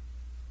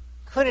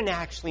couldn't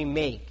actually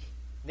make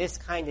this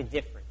kind of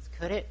difference,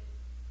 could it?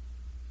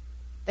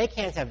 They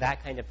can't have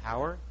that kind of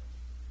power.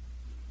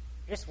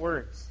 Just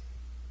words.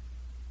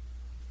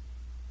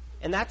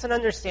 And that's an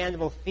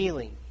understandable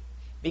feeling,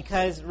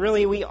 because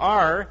really we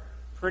are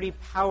pretty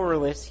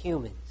powerless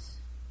humans.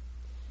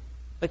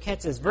 But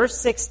catch this, verse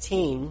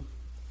 16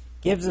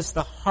 gives us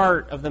the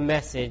heart of the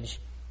message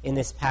in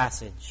this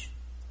passage.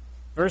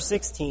 Verse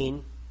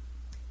 16,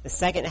 the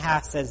second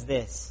half says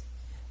this: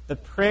 the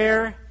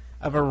prayer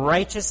of a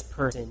righteous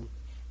person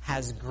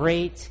has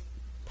great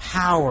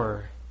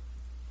power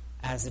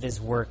as it is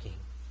working.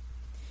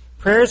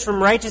 Prayers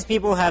from righteous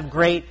people have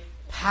great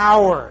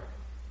power.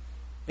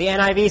 The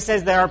NIV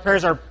says that our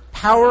prayers are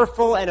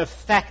powerful and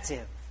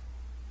effective.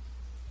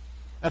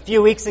 A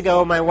few weeks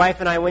ago, my wife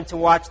and I went to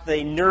watch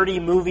the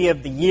nerdy movie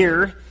of the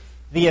year,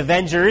 The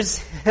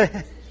Avengers.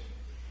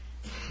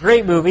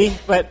 Great movie,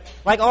 but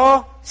like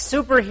all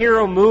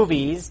superhero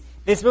movies,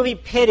 this movie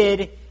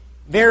pitted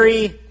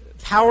very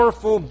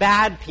powerful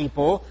bad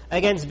people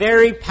against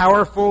very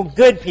powerful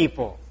good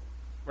people.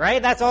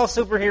 Right? That's all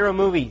superhero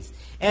movies.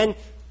 And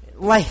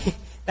like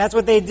that's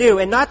what they do.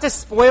 And not to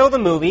spoil the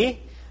movie,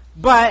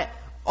 but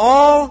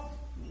all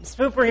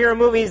superhero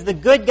movies, the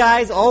good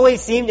guys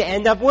always seem to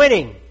end up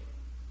winning.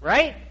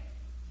 Right?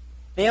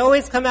 They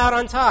always come out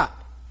on top.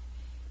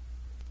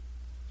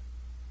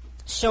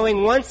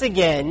 Showing once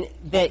again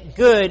that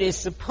good is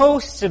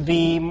supposed to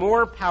be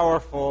more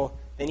powerful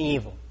than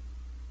evil.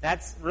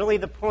 That's really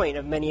the point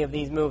of many of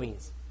these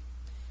movies.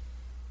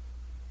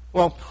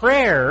 Well,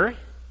 prayer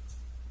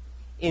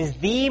is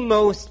the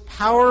most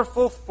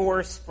powerful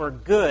force for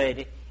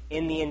good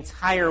in the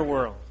entire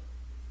world.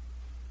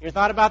 You ever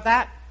thought about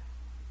that?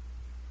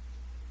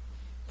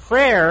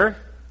 Prayer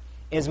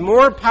is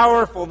more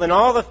powerful than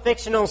all the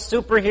fictional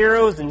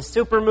superheroes and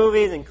super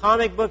movies and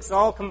comic books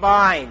all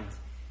combined.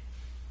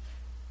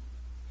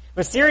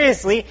 But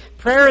seriously,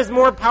 prayer is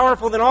more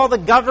powerful than all the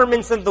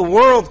governments of the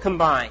world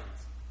combined.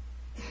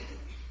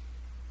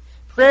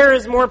 Prayer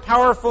is more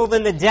powerful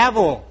than the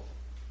devil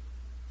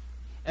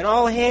and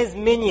all his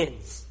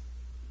minions.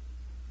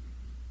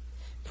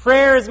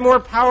 Prayer is more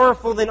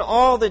powerful than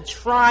all the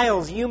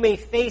trials you may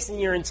face in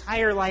your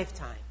entire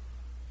lifetime.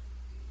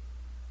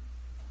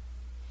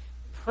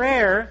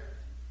 Prayer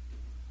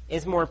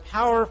is more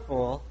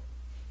powerful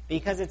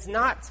because it's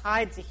not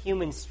tied to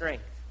human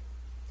strength,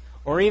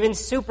 or even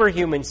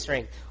superhuman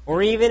strength,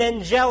 or even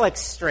angelic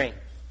strength.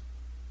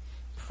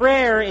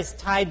 Prayer is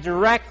tied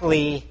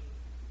directly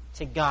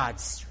to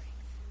God's strength.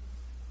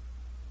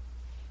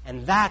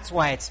 And that's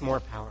why it's more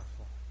powerful.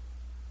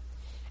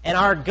 And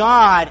our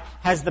God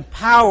has the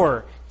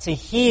power to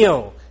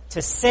heal,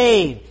 to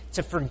save,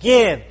 to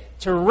forgive,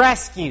 to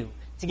rescue,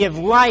 to give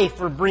life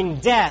or bring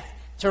death,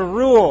 to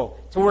rule,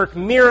 to work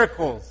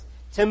miracles,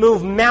 to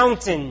move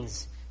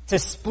mountains, to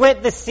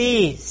split the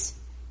seas,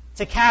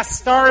 to cast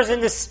stars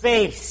into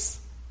space.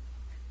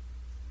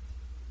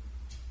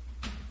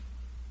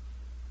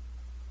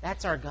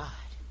 That's our God.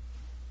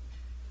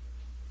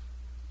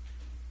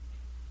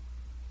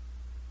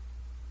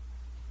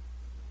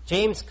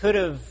 James could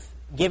have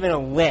given a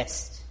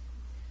list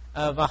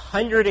of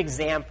 100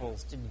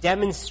 examples to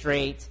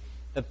demonstrate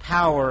the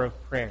power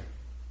of prayer.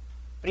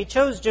 But he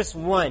chose just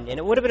one, and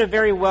it would have been a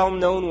very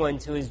well-known one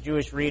to his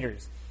Jewish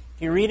readers.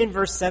 If you read in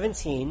verse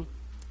 17, it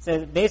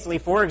says basically,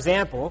 for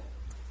example,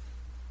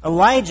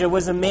 Elijah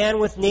was a man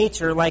with a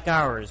nature like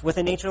ours,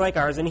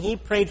 and he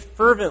prayed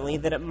fervently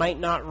that it might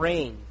not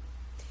rain.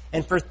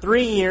 And for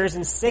 3 years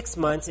and 6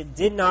 months it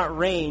did not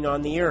rain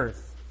on the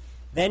earth.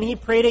 Then he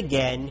prayed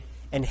again,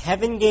 and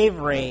heaven gave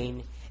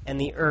rain,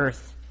 and the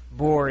earth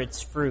bore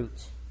its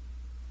fruit.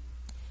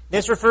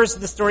 This refers to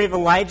the story of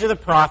Elijah the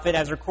prophet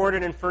as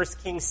recorded in 1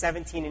 Kings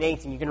 17 and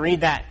 18. You can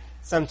read that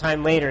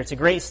sometime later. It's a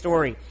great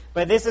story.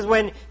 But this is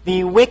when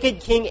the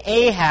wicked king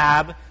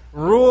Ahab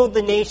ruled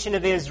the nation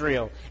of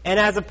Israel. And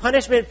as a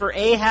punishment for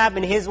Ahab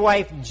and his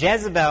wife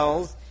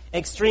Jezebel's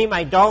extreme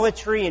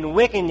idolatry and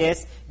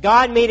wickedness,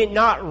 God made it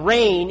not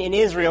rain in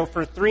Israel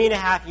for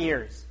 3.5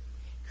 years,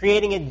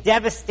 creating a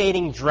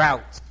devastating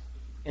drought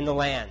in the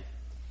land.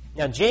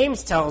 Now,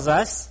 James tells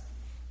us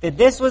that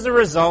this was a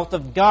result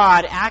of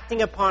God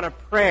acting upon a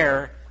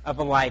prayer of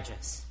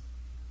Elijah's.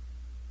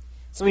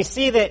 So we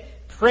see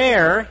that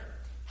prayer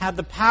had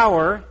the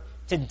power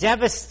to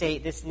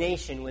devastate this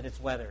nation with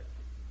its weather.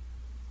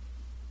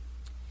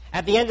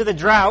 At the end of the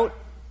drought,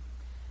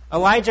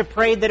 Elijah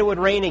prayed that it would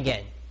rain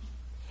again.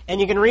 And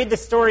you can read the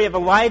story of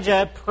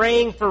Elijah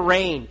praying for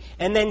rain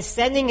and then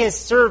sending his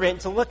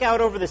servant to look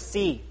out over the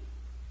sea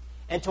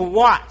and to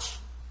watch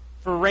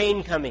for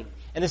rain coming.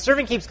 And the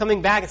servant keeps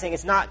coming back and saying,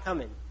 it's not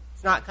coming.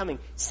 It's not coming.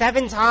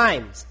 7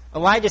 times,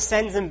 Elijah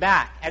sends him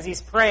back as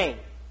he's praying.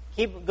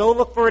 Go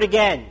look for it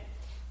again.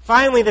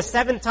 Finally, the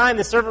 7th time,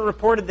 the servant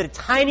reported that a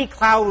tiny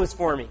cloud was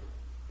forming,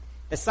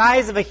 the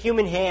size of a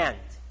human hand.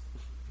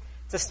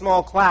 It's a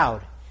small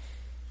cloud.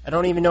 I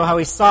don't even know how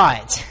he saw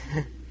it.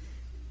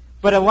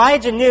 But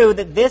Elijah knew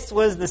that this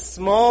was the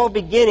small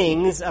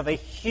beginnings of a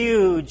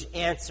huge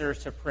answer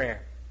to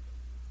prayer.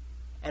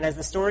 And as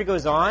the story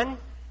goes on,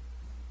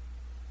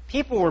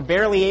 people were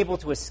barely able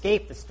to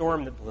escape the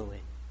storm that blew in.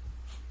 It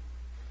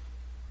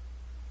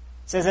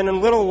says, in a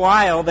little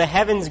while, the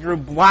heavens grew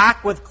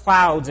black with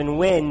clouds and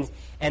wind,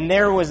 and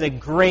there was a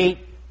great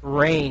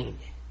rain.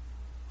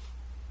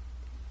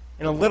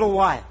 In a little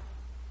while,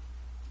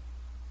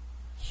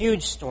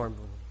 huge storm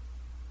blew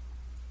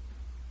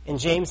in. And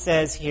James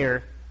says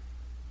here,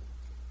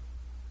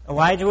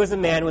 Elijah was a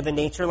man with a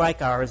nature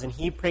like ours, and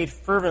he prayed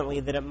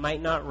fervently that it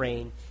might not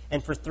rain.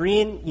 And for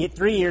 3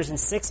 years and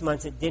 6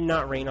 months it did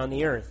not rain on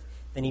the earth.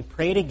 Then he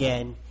prayed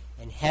again,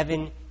 and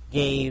heaven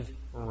gave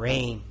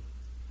rain,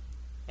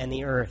 and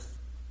the earth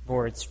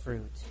bore its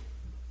fruit.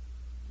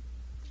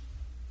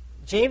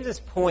 James's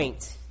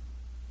point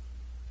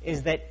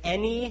is that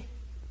any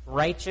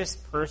righteous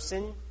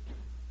person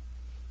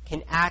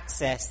can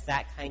access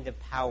that kind of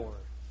power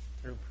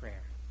through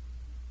prayer.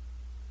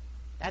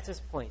 That's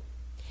his point.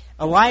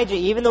 Elijah,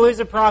 even though he was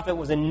a prophet,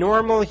 was a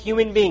normal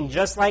human being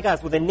just like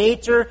us, with a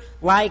nature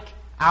like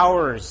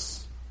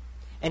ours.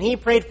 And he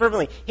prayed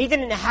fervently. He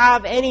didn't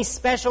have any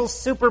special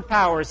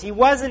superpowers. He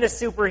wasn't a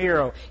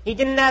superhero. He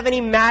didn't have any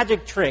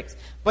magic tricks.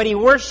 But he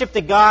worshipped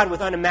a God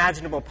with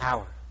unimaginable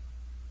power.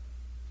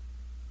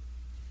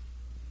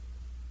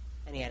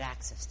 And he had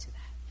access to that.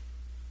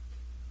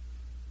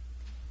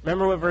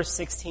 Remember what verse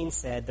 16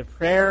 said. The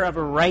prayer of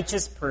a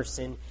righteous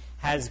person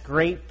has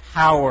great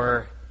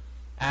power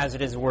as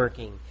it is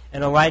working.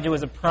 And Elijah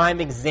was a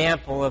prime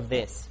example of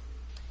this.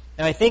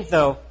 Now I think,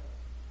 though,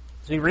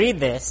 as we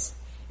read this,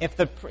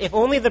 if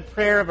only the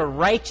prayer of a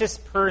righteous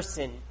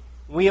person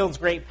wields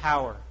great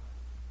power,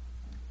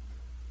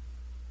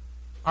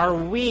 are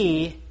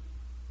we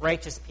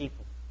righteous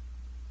people?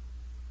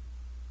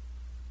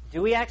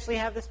 Do we actually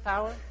have this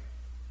power?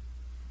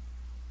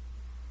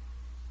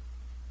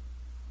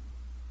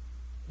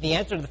 The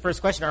answer to the first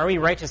question, are we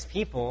righteous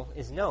people,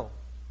 is no.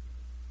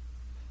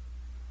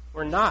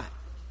 We're not.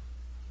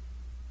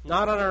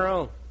 Not on our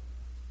own.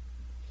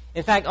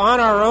 In fact,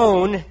 on our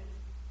own,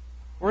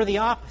 we're the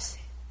opposite.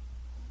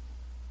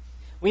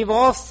 We've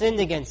all sinned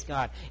against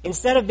God.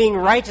 Instead of being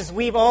righteous,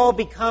 we've all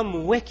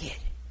become wicked.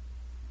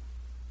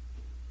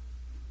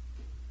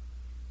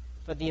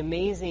 But the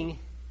amazing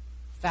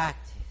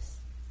fact is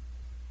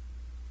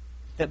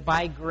that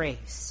by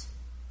grace,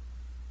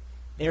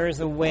 there is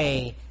a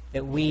way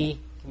that we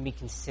can be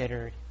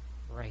considered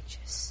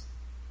righteous.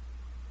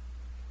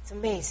 It's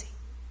amazing.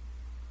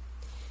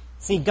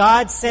 See,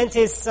 God sent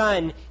His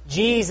Son,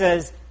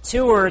 Jesus,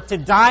 to earth to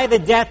die the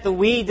death that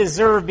we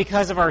deserve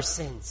because of our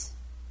sins.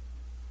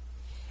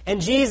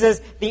 And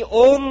Jesus, the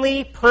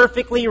only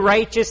perfectly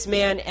righteous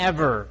man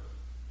ever,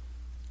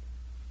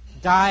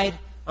 died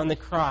on the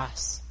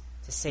cross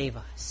to save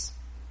us.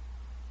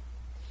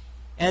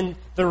 And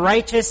the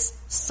righteous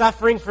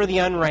suffering for the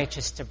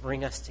unrighteous to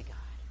bring us to God.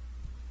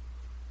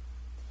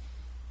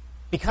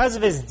 Because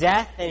of His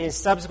death and His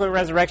subsequent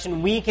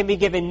resurrection, we can be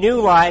given new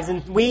lives,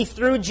 and we,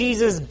 through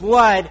Jesus'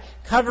 blood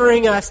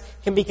covering us,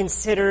 can be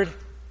considered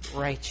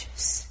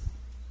righteous.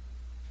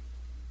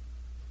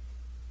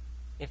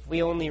 If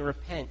we only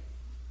repent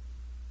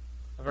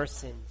of our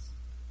sins,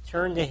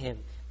 turn to Him,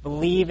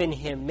 believe in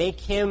Him,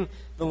 make Him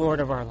the Lord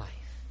of our life.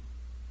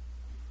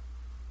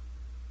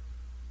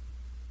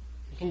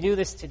 You can do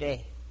this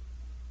today.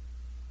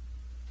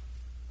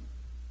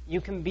 You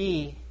can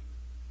be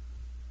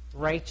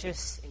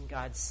righteous in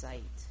God's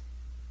sight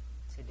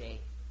today.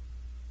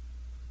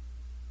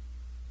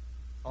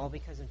 All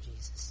because of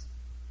Jesus.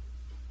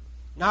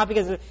 Not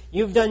because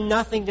you've done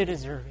nothing to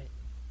deserve it,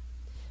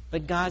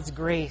 but God's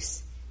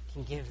grace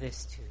can give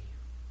this to you.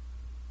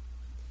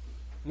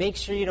 Make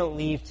sure you don't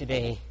leave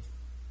today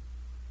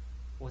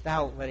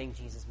without letting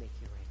Jesus make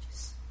you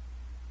righteous.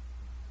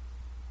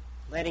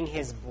 Letting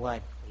His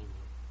blood clean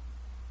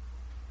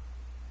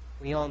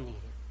you. We all need it.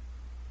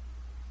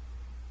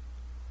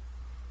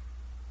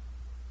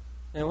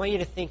 And I want you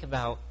to think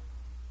about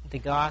the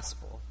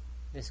gospel,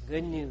 this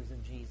good news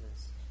of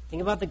Jesus.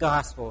 Think about the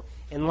gospel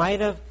in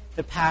light of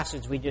the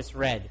passage we just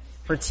read,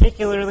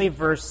 particularly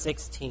verse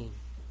 16.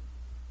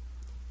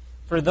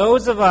 For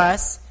those of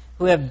us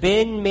who have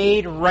been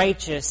made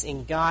righteous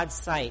in God's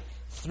sight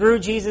through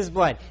Jesus'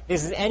 blood,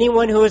 this is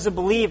anyone who is a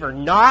believer,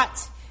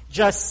 not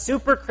just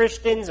super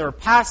Christians or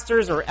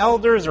pastors or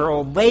elders or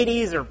old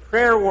ladies or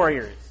prayer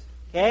warriors.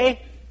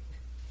 Okay?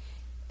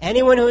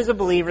 Anyone who is a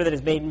believer that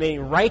is made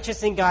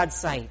righteous in God's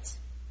sight,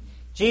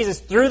 Jesus,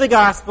 through the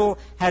gospel,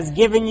 has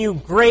given you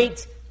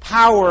great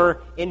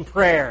power in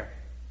prayer.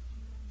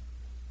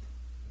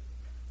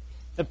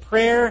 The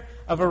prayer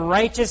of a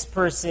righteous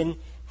person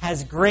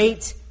has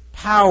great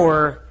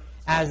power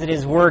as it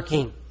is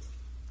working.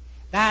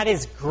 That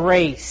is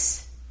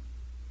grace.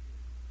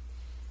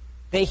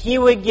 That He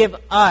would give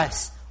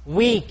us,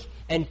 weak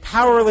and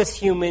powerless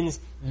humans,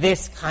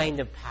 this kind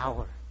of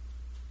power.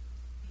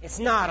 It's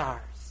not ours.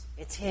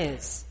 It's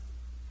His.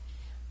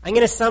 I'm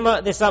going to sum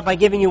this up by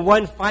giving you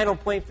one final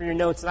point for your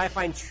notes that I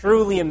find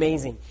truly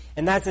amazing.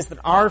 And that's this, that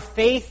our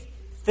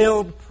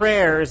faith-filled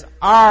prayers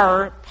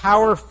are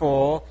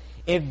powerful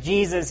if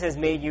Jesus has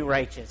made you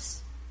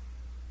righteous.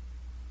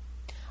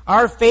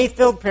 Our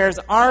faith-filled prayers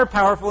are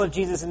powerful if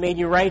Jesus has made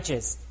you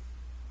righteous.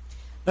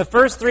 The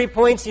first 3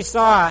 points you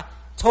saw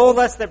told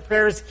us that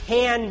prayers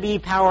can be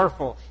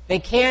powerful. They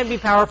can be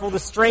powerful to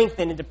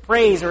strengthen and to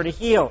praise or to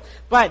heal.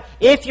 But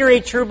if you're a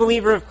true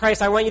believer of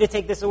Christ, I want you to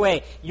take this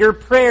away. Your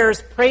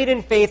prayers prayed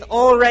in faith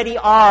already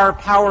are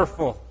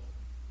powerful.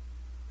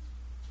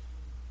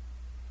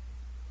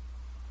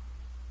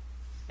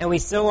 And we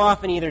so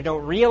often either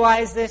don't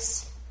realize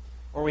this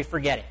or we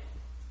forget it.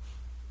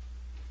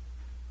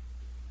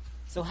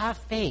 So have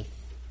faith.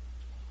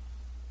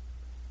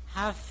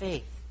 Have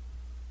faith.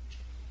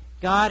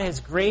 God has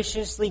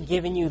graciously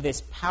given you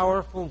this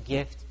powerful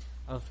gift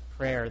of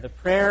prayer. The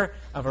prayer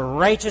of a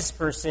righteous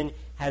person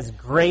has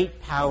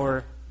great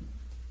power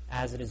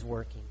as it is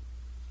working.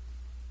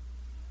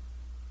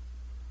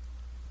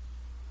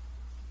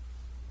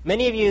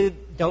 Many of you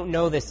don't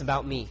know this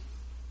about me,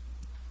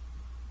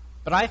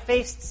 but I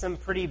faced some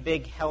pretty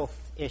big health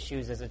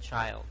issues as a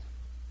child.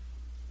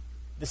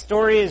 The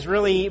story is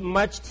really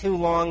much too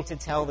long to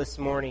tell this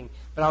morning,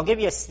 but I'll give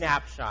you a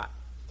snapshot.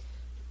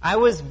 I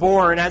was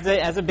born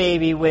as a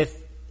baby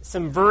with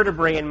some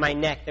vertebrae in my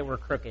neck that were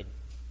crooked.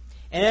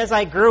 And as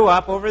I grew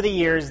up over the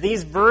years,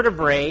 these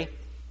vertebrae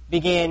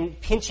began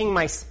pinching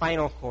my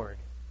spinal cord.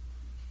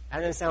 That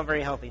doesn't sound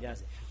very healthy,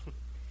 does it?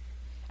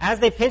 As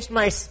they pinched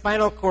my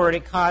spinal cord,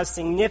 it caused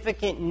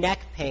significant neck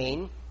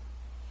pain,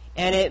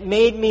 and it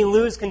made me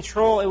lose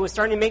control. It was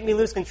starting to make me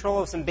lose control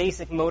of some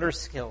basic motor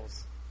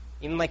skills,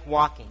 even like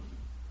walking.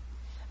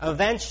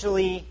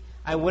 Eventually,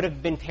 I would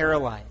have been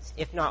paralyzed,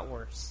 if not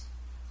worse.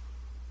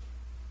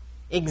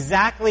 It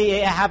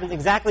happened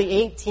exactly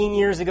 18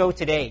 years ago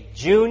today,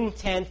 June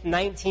 10th,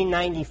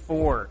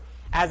 1994,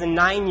 as a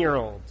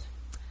 9-year-old.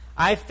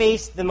 I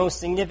faced the most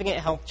significant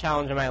health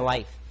challenge of my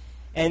life.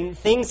 And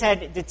things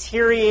had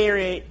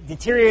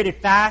deteriorated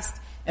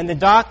fast, and the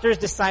doctors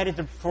decided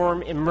to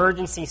perform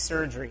emergency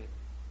surgery.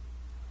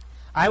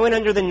 I went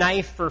under the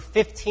knife for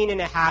 15 and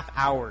a half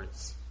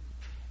hours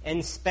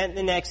and spent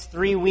the next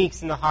 3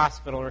 weeks in the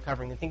hospital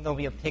recovering. I think there'll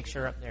be a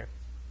picture up there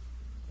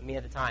of me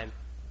at the time.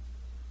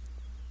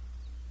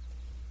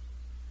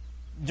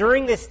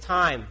 During this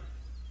time,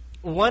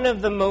 one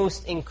of the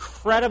most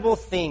incredible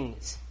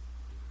things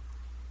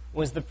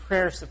was the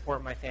prayer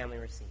support my family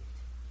received.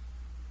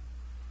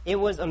 It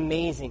was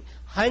amazing.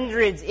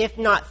 Hundreds, if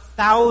not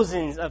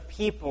thousands, of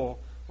people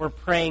were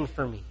praying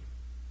for me.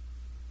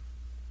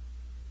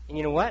 And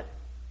you know what?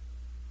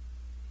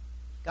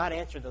 God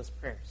answered those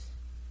prayers.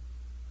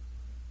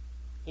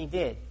 He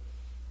did.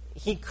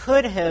 He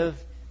could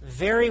have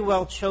very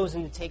well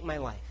chosen to take my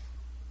life.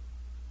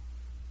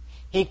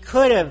 He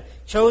could have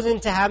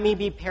chosen to have me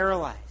be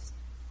paralyzed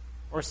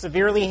or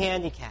severely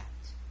handicapped.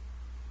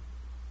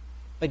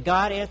 But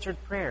God answered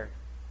prayer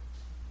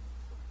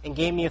and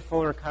gave me a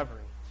full recovery.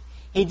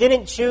 He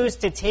didn't choose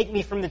to take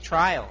me from the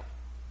trial.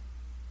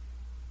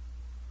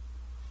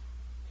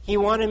 He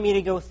wanted me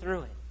to go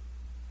through it.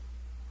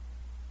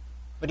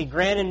 But He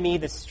granted me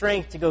the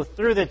strength to go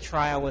through the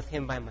trial with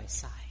Him by my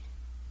side.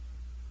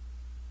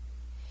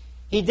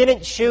 He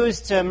didn't choose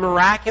to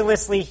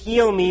miraculously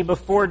heal me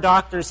before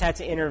doctors had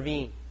to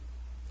intervene.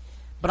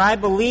 But I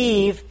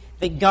believe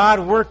that God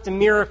worked a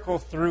miracle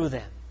through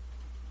them.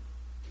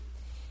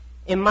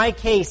 In my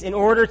case, in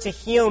order to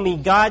heal me,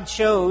 God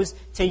chose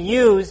to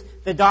use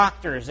the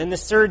doctors and the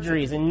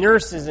surgeries and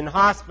nurses and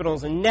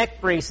hospitals and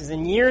neck braces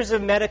and years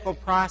of medical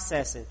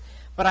processes.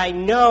 But I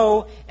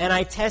know and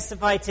I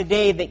testify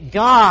today that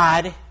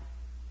God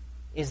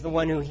is the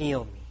one who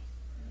healed me.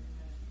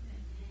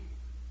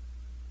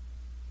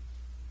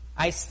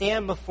 I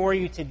stand before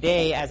you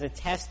today as a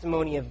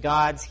testimony of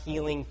God's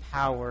healing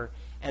power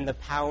and the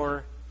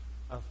power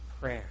of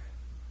prayer.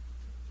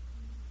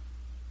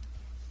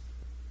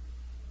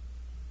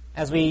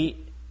 As we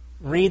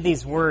read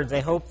these words,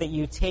 I hope that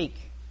you take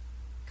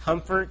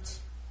comfort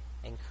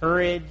and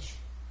courage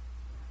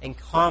and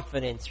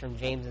confidence from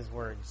James's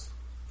words.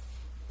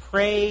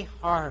 Pray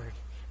hard,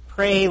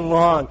 pray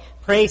long,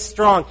 pray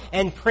strong,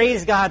 and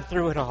praise God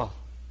through it all.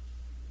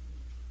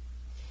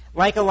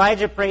 Like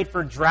Elijah prayed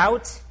for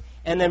drought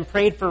and then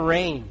prayed for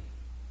rain.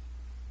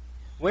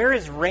 Where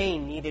is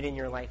rain needed in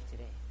your life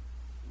today?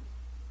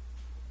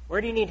 Where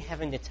do you need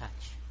heaven to touch?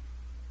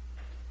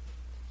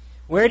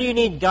 Where do you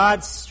need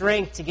God's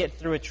strength to get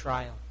through a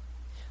trial?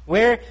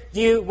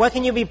 What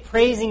can you be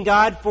praising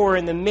God for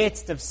in the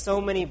midst of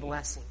so many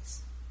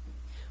blessings?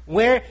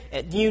 Where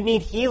do you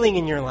need healing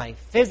in your life,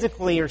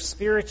 physically or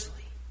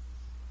spiritually?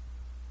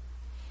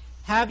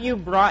 Have you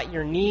brought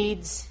your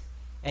needs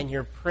and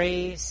your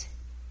praise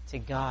to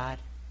God,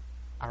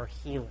 our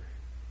healer?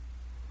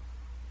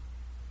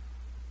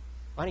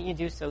 Why don't you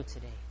do so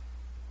today?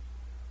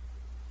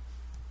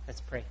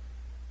 Let's pray.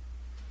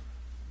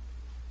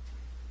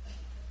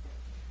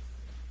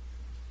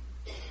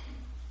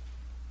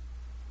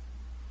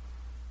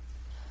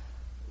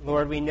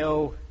 Lord, we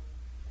know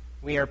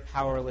we are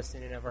powerless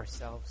in and of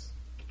ourselves.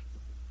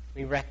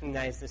 We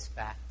recognize this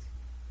fact.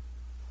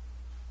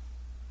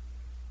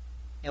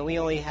 And we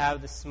only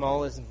have the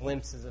smallest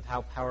glimpses of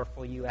how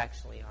powerful you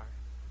actually are.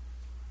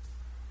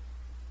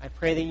 I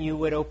pray that you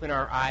would open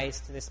our eyes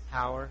to this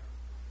power,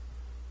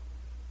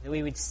 that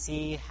we would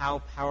see how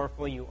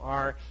powerful you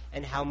are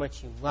and how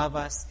much you love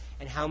us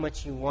and how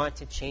much you want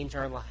to change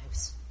our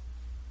lives.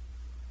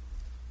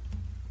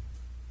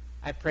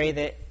 I pray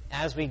that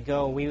as we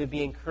go, we would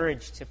be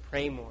encouraged to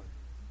pray more,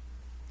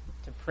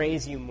 to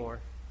praise you more.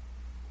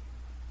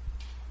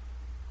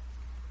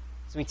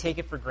 So we take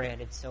it for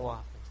granted so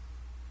often.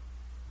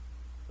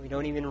 We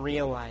don't even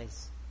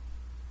realize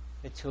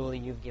the tool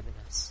you've given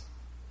us.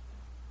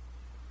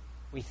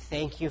 We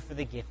thank you for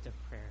the gift of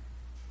prayer.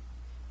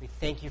 We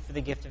thank you for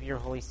the gift of your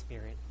Holy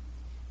Spirit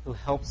who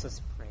helps us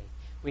pray.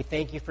 We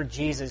thank you for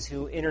Jesus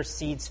who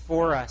intercedes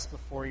for us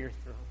before your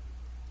throne.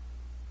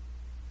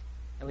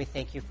 And we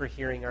thank you for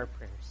hearing our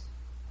prayers.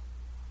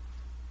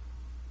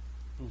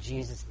 In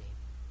Jesus' name.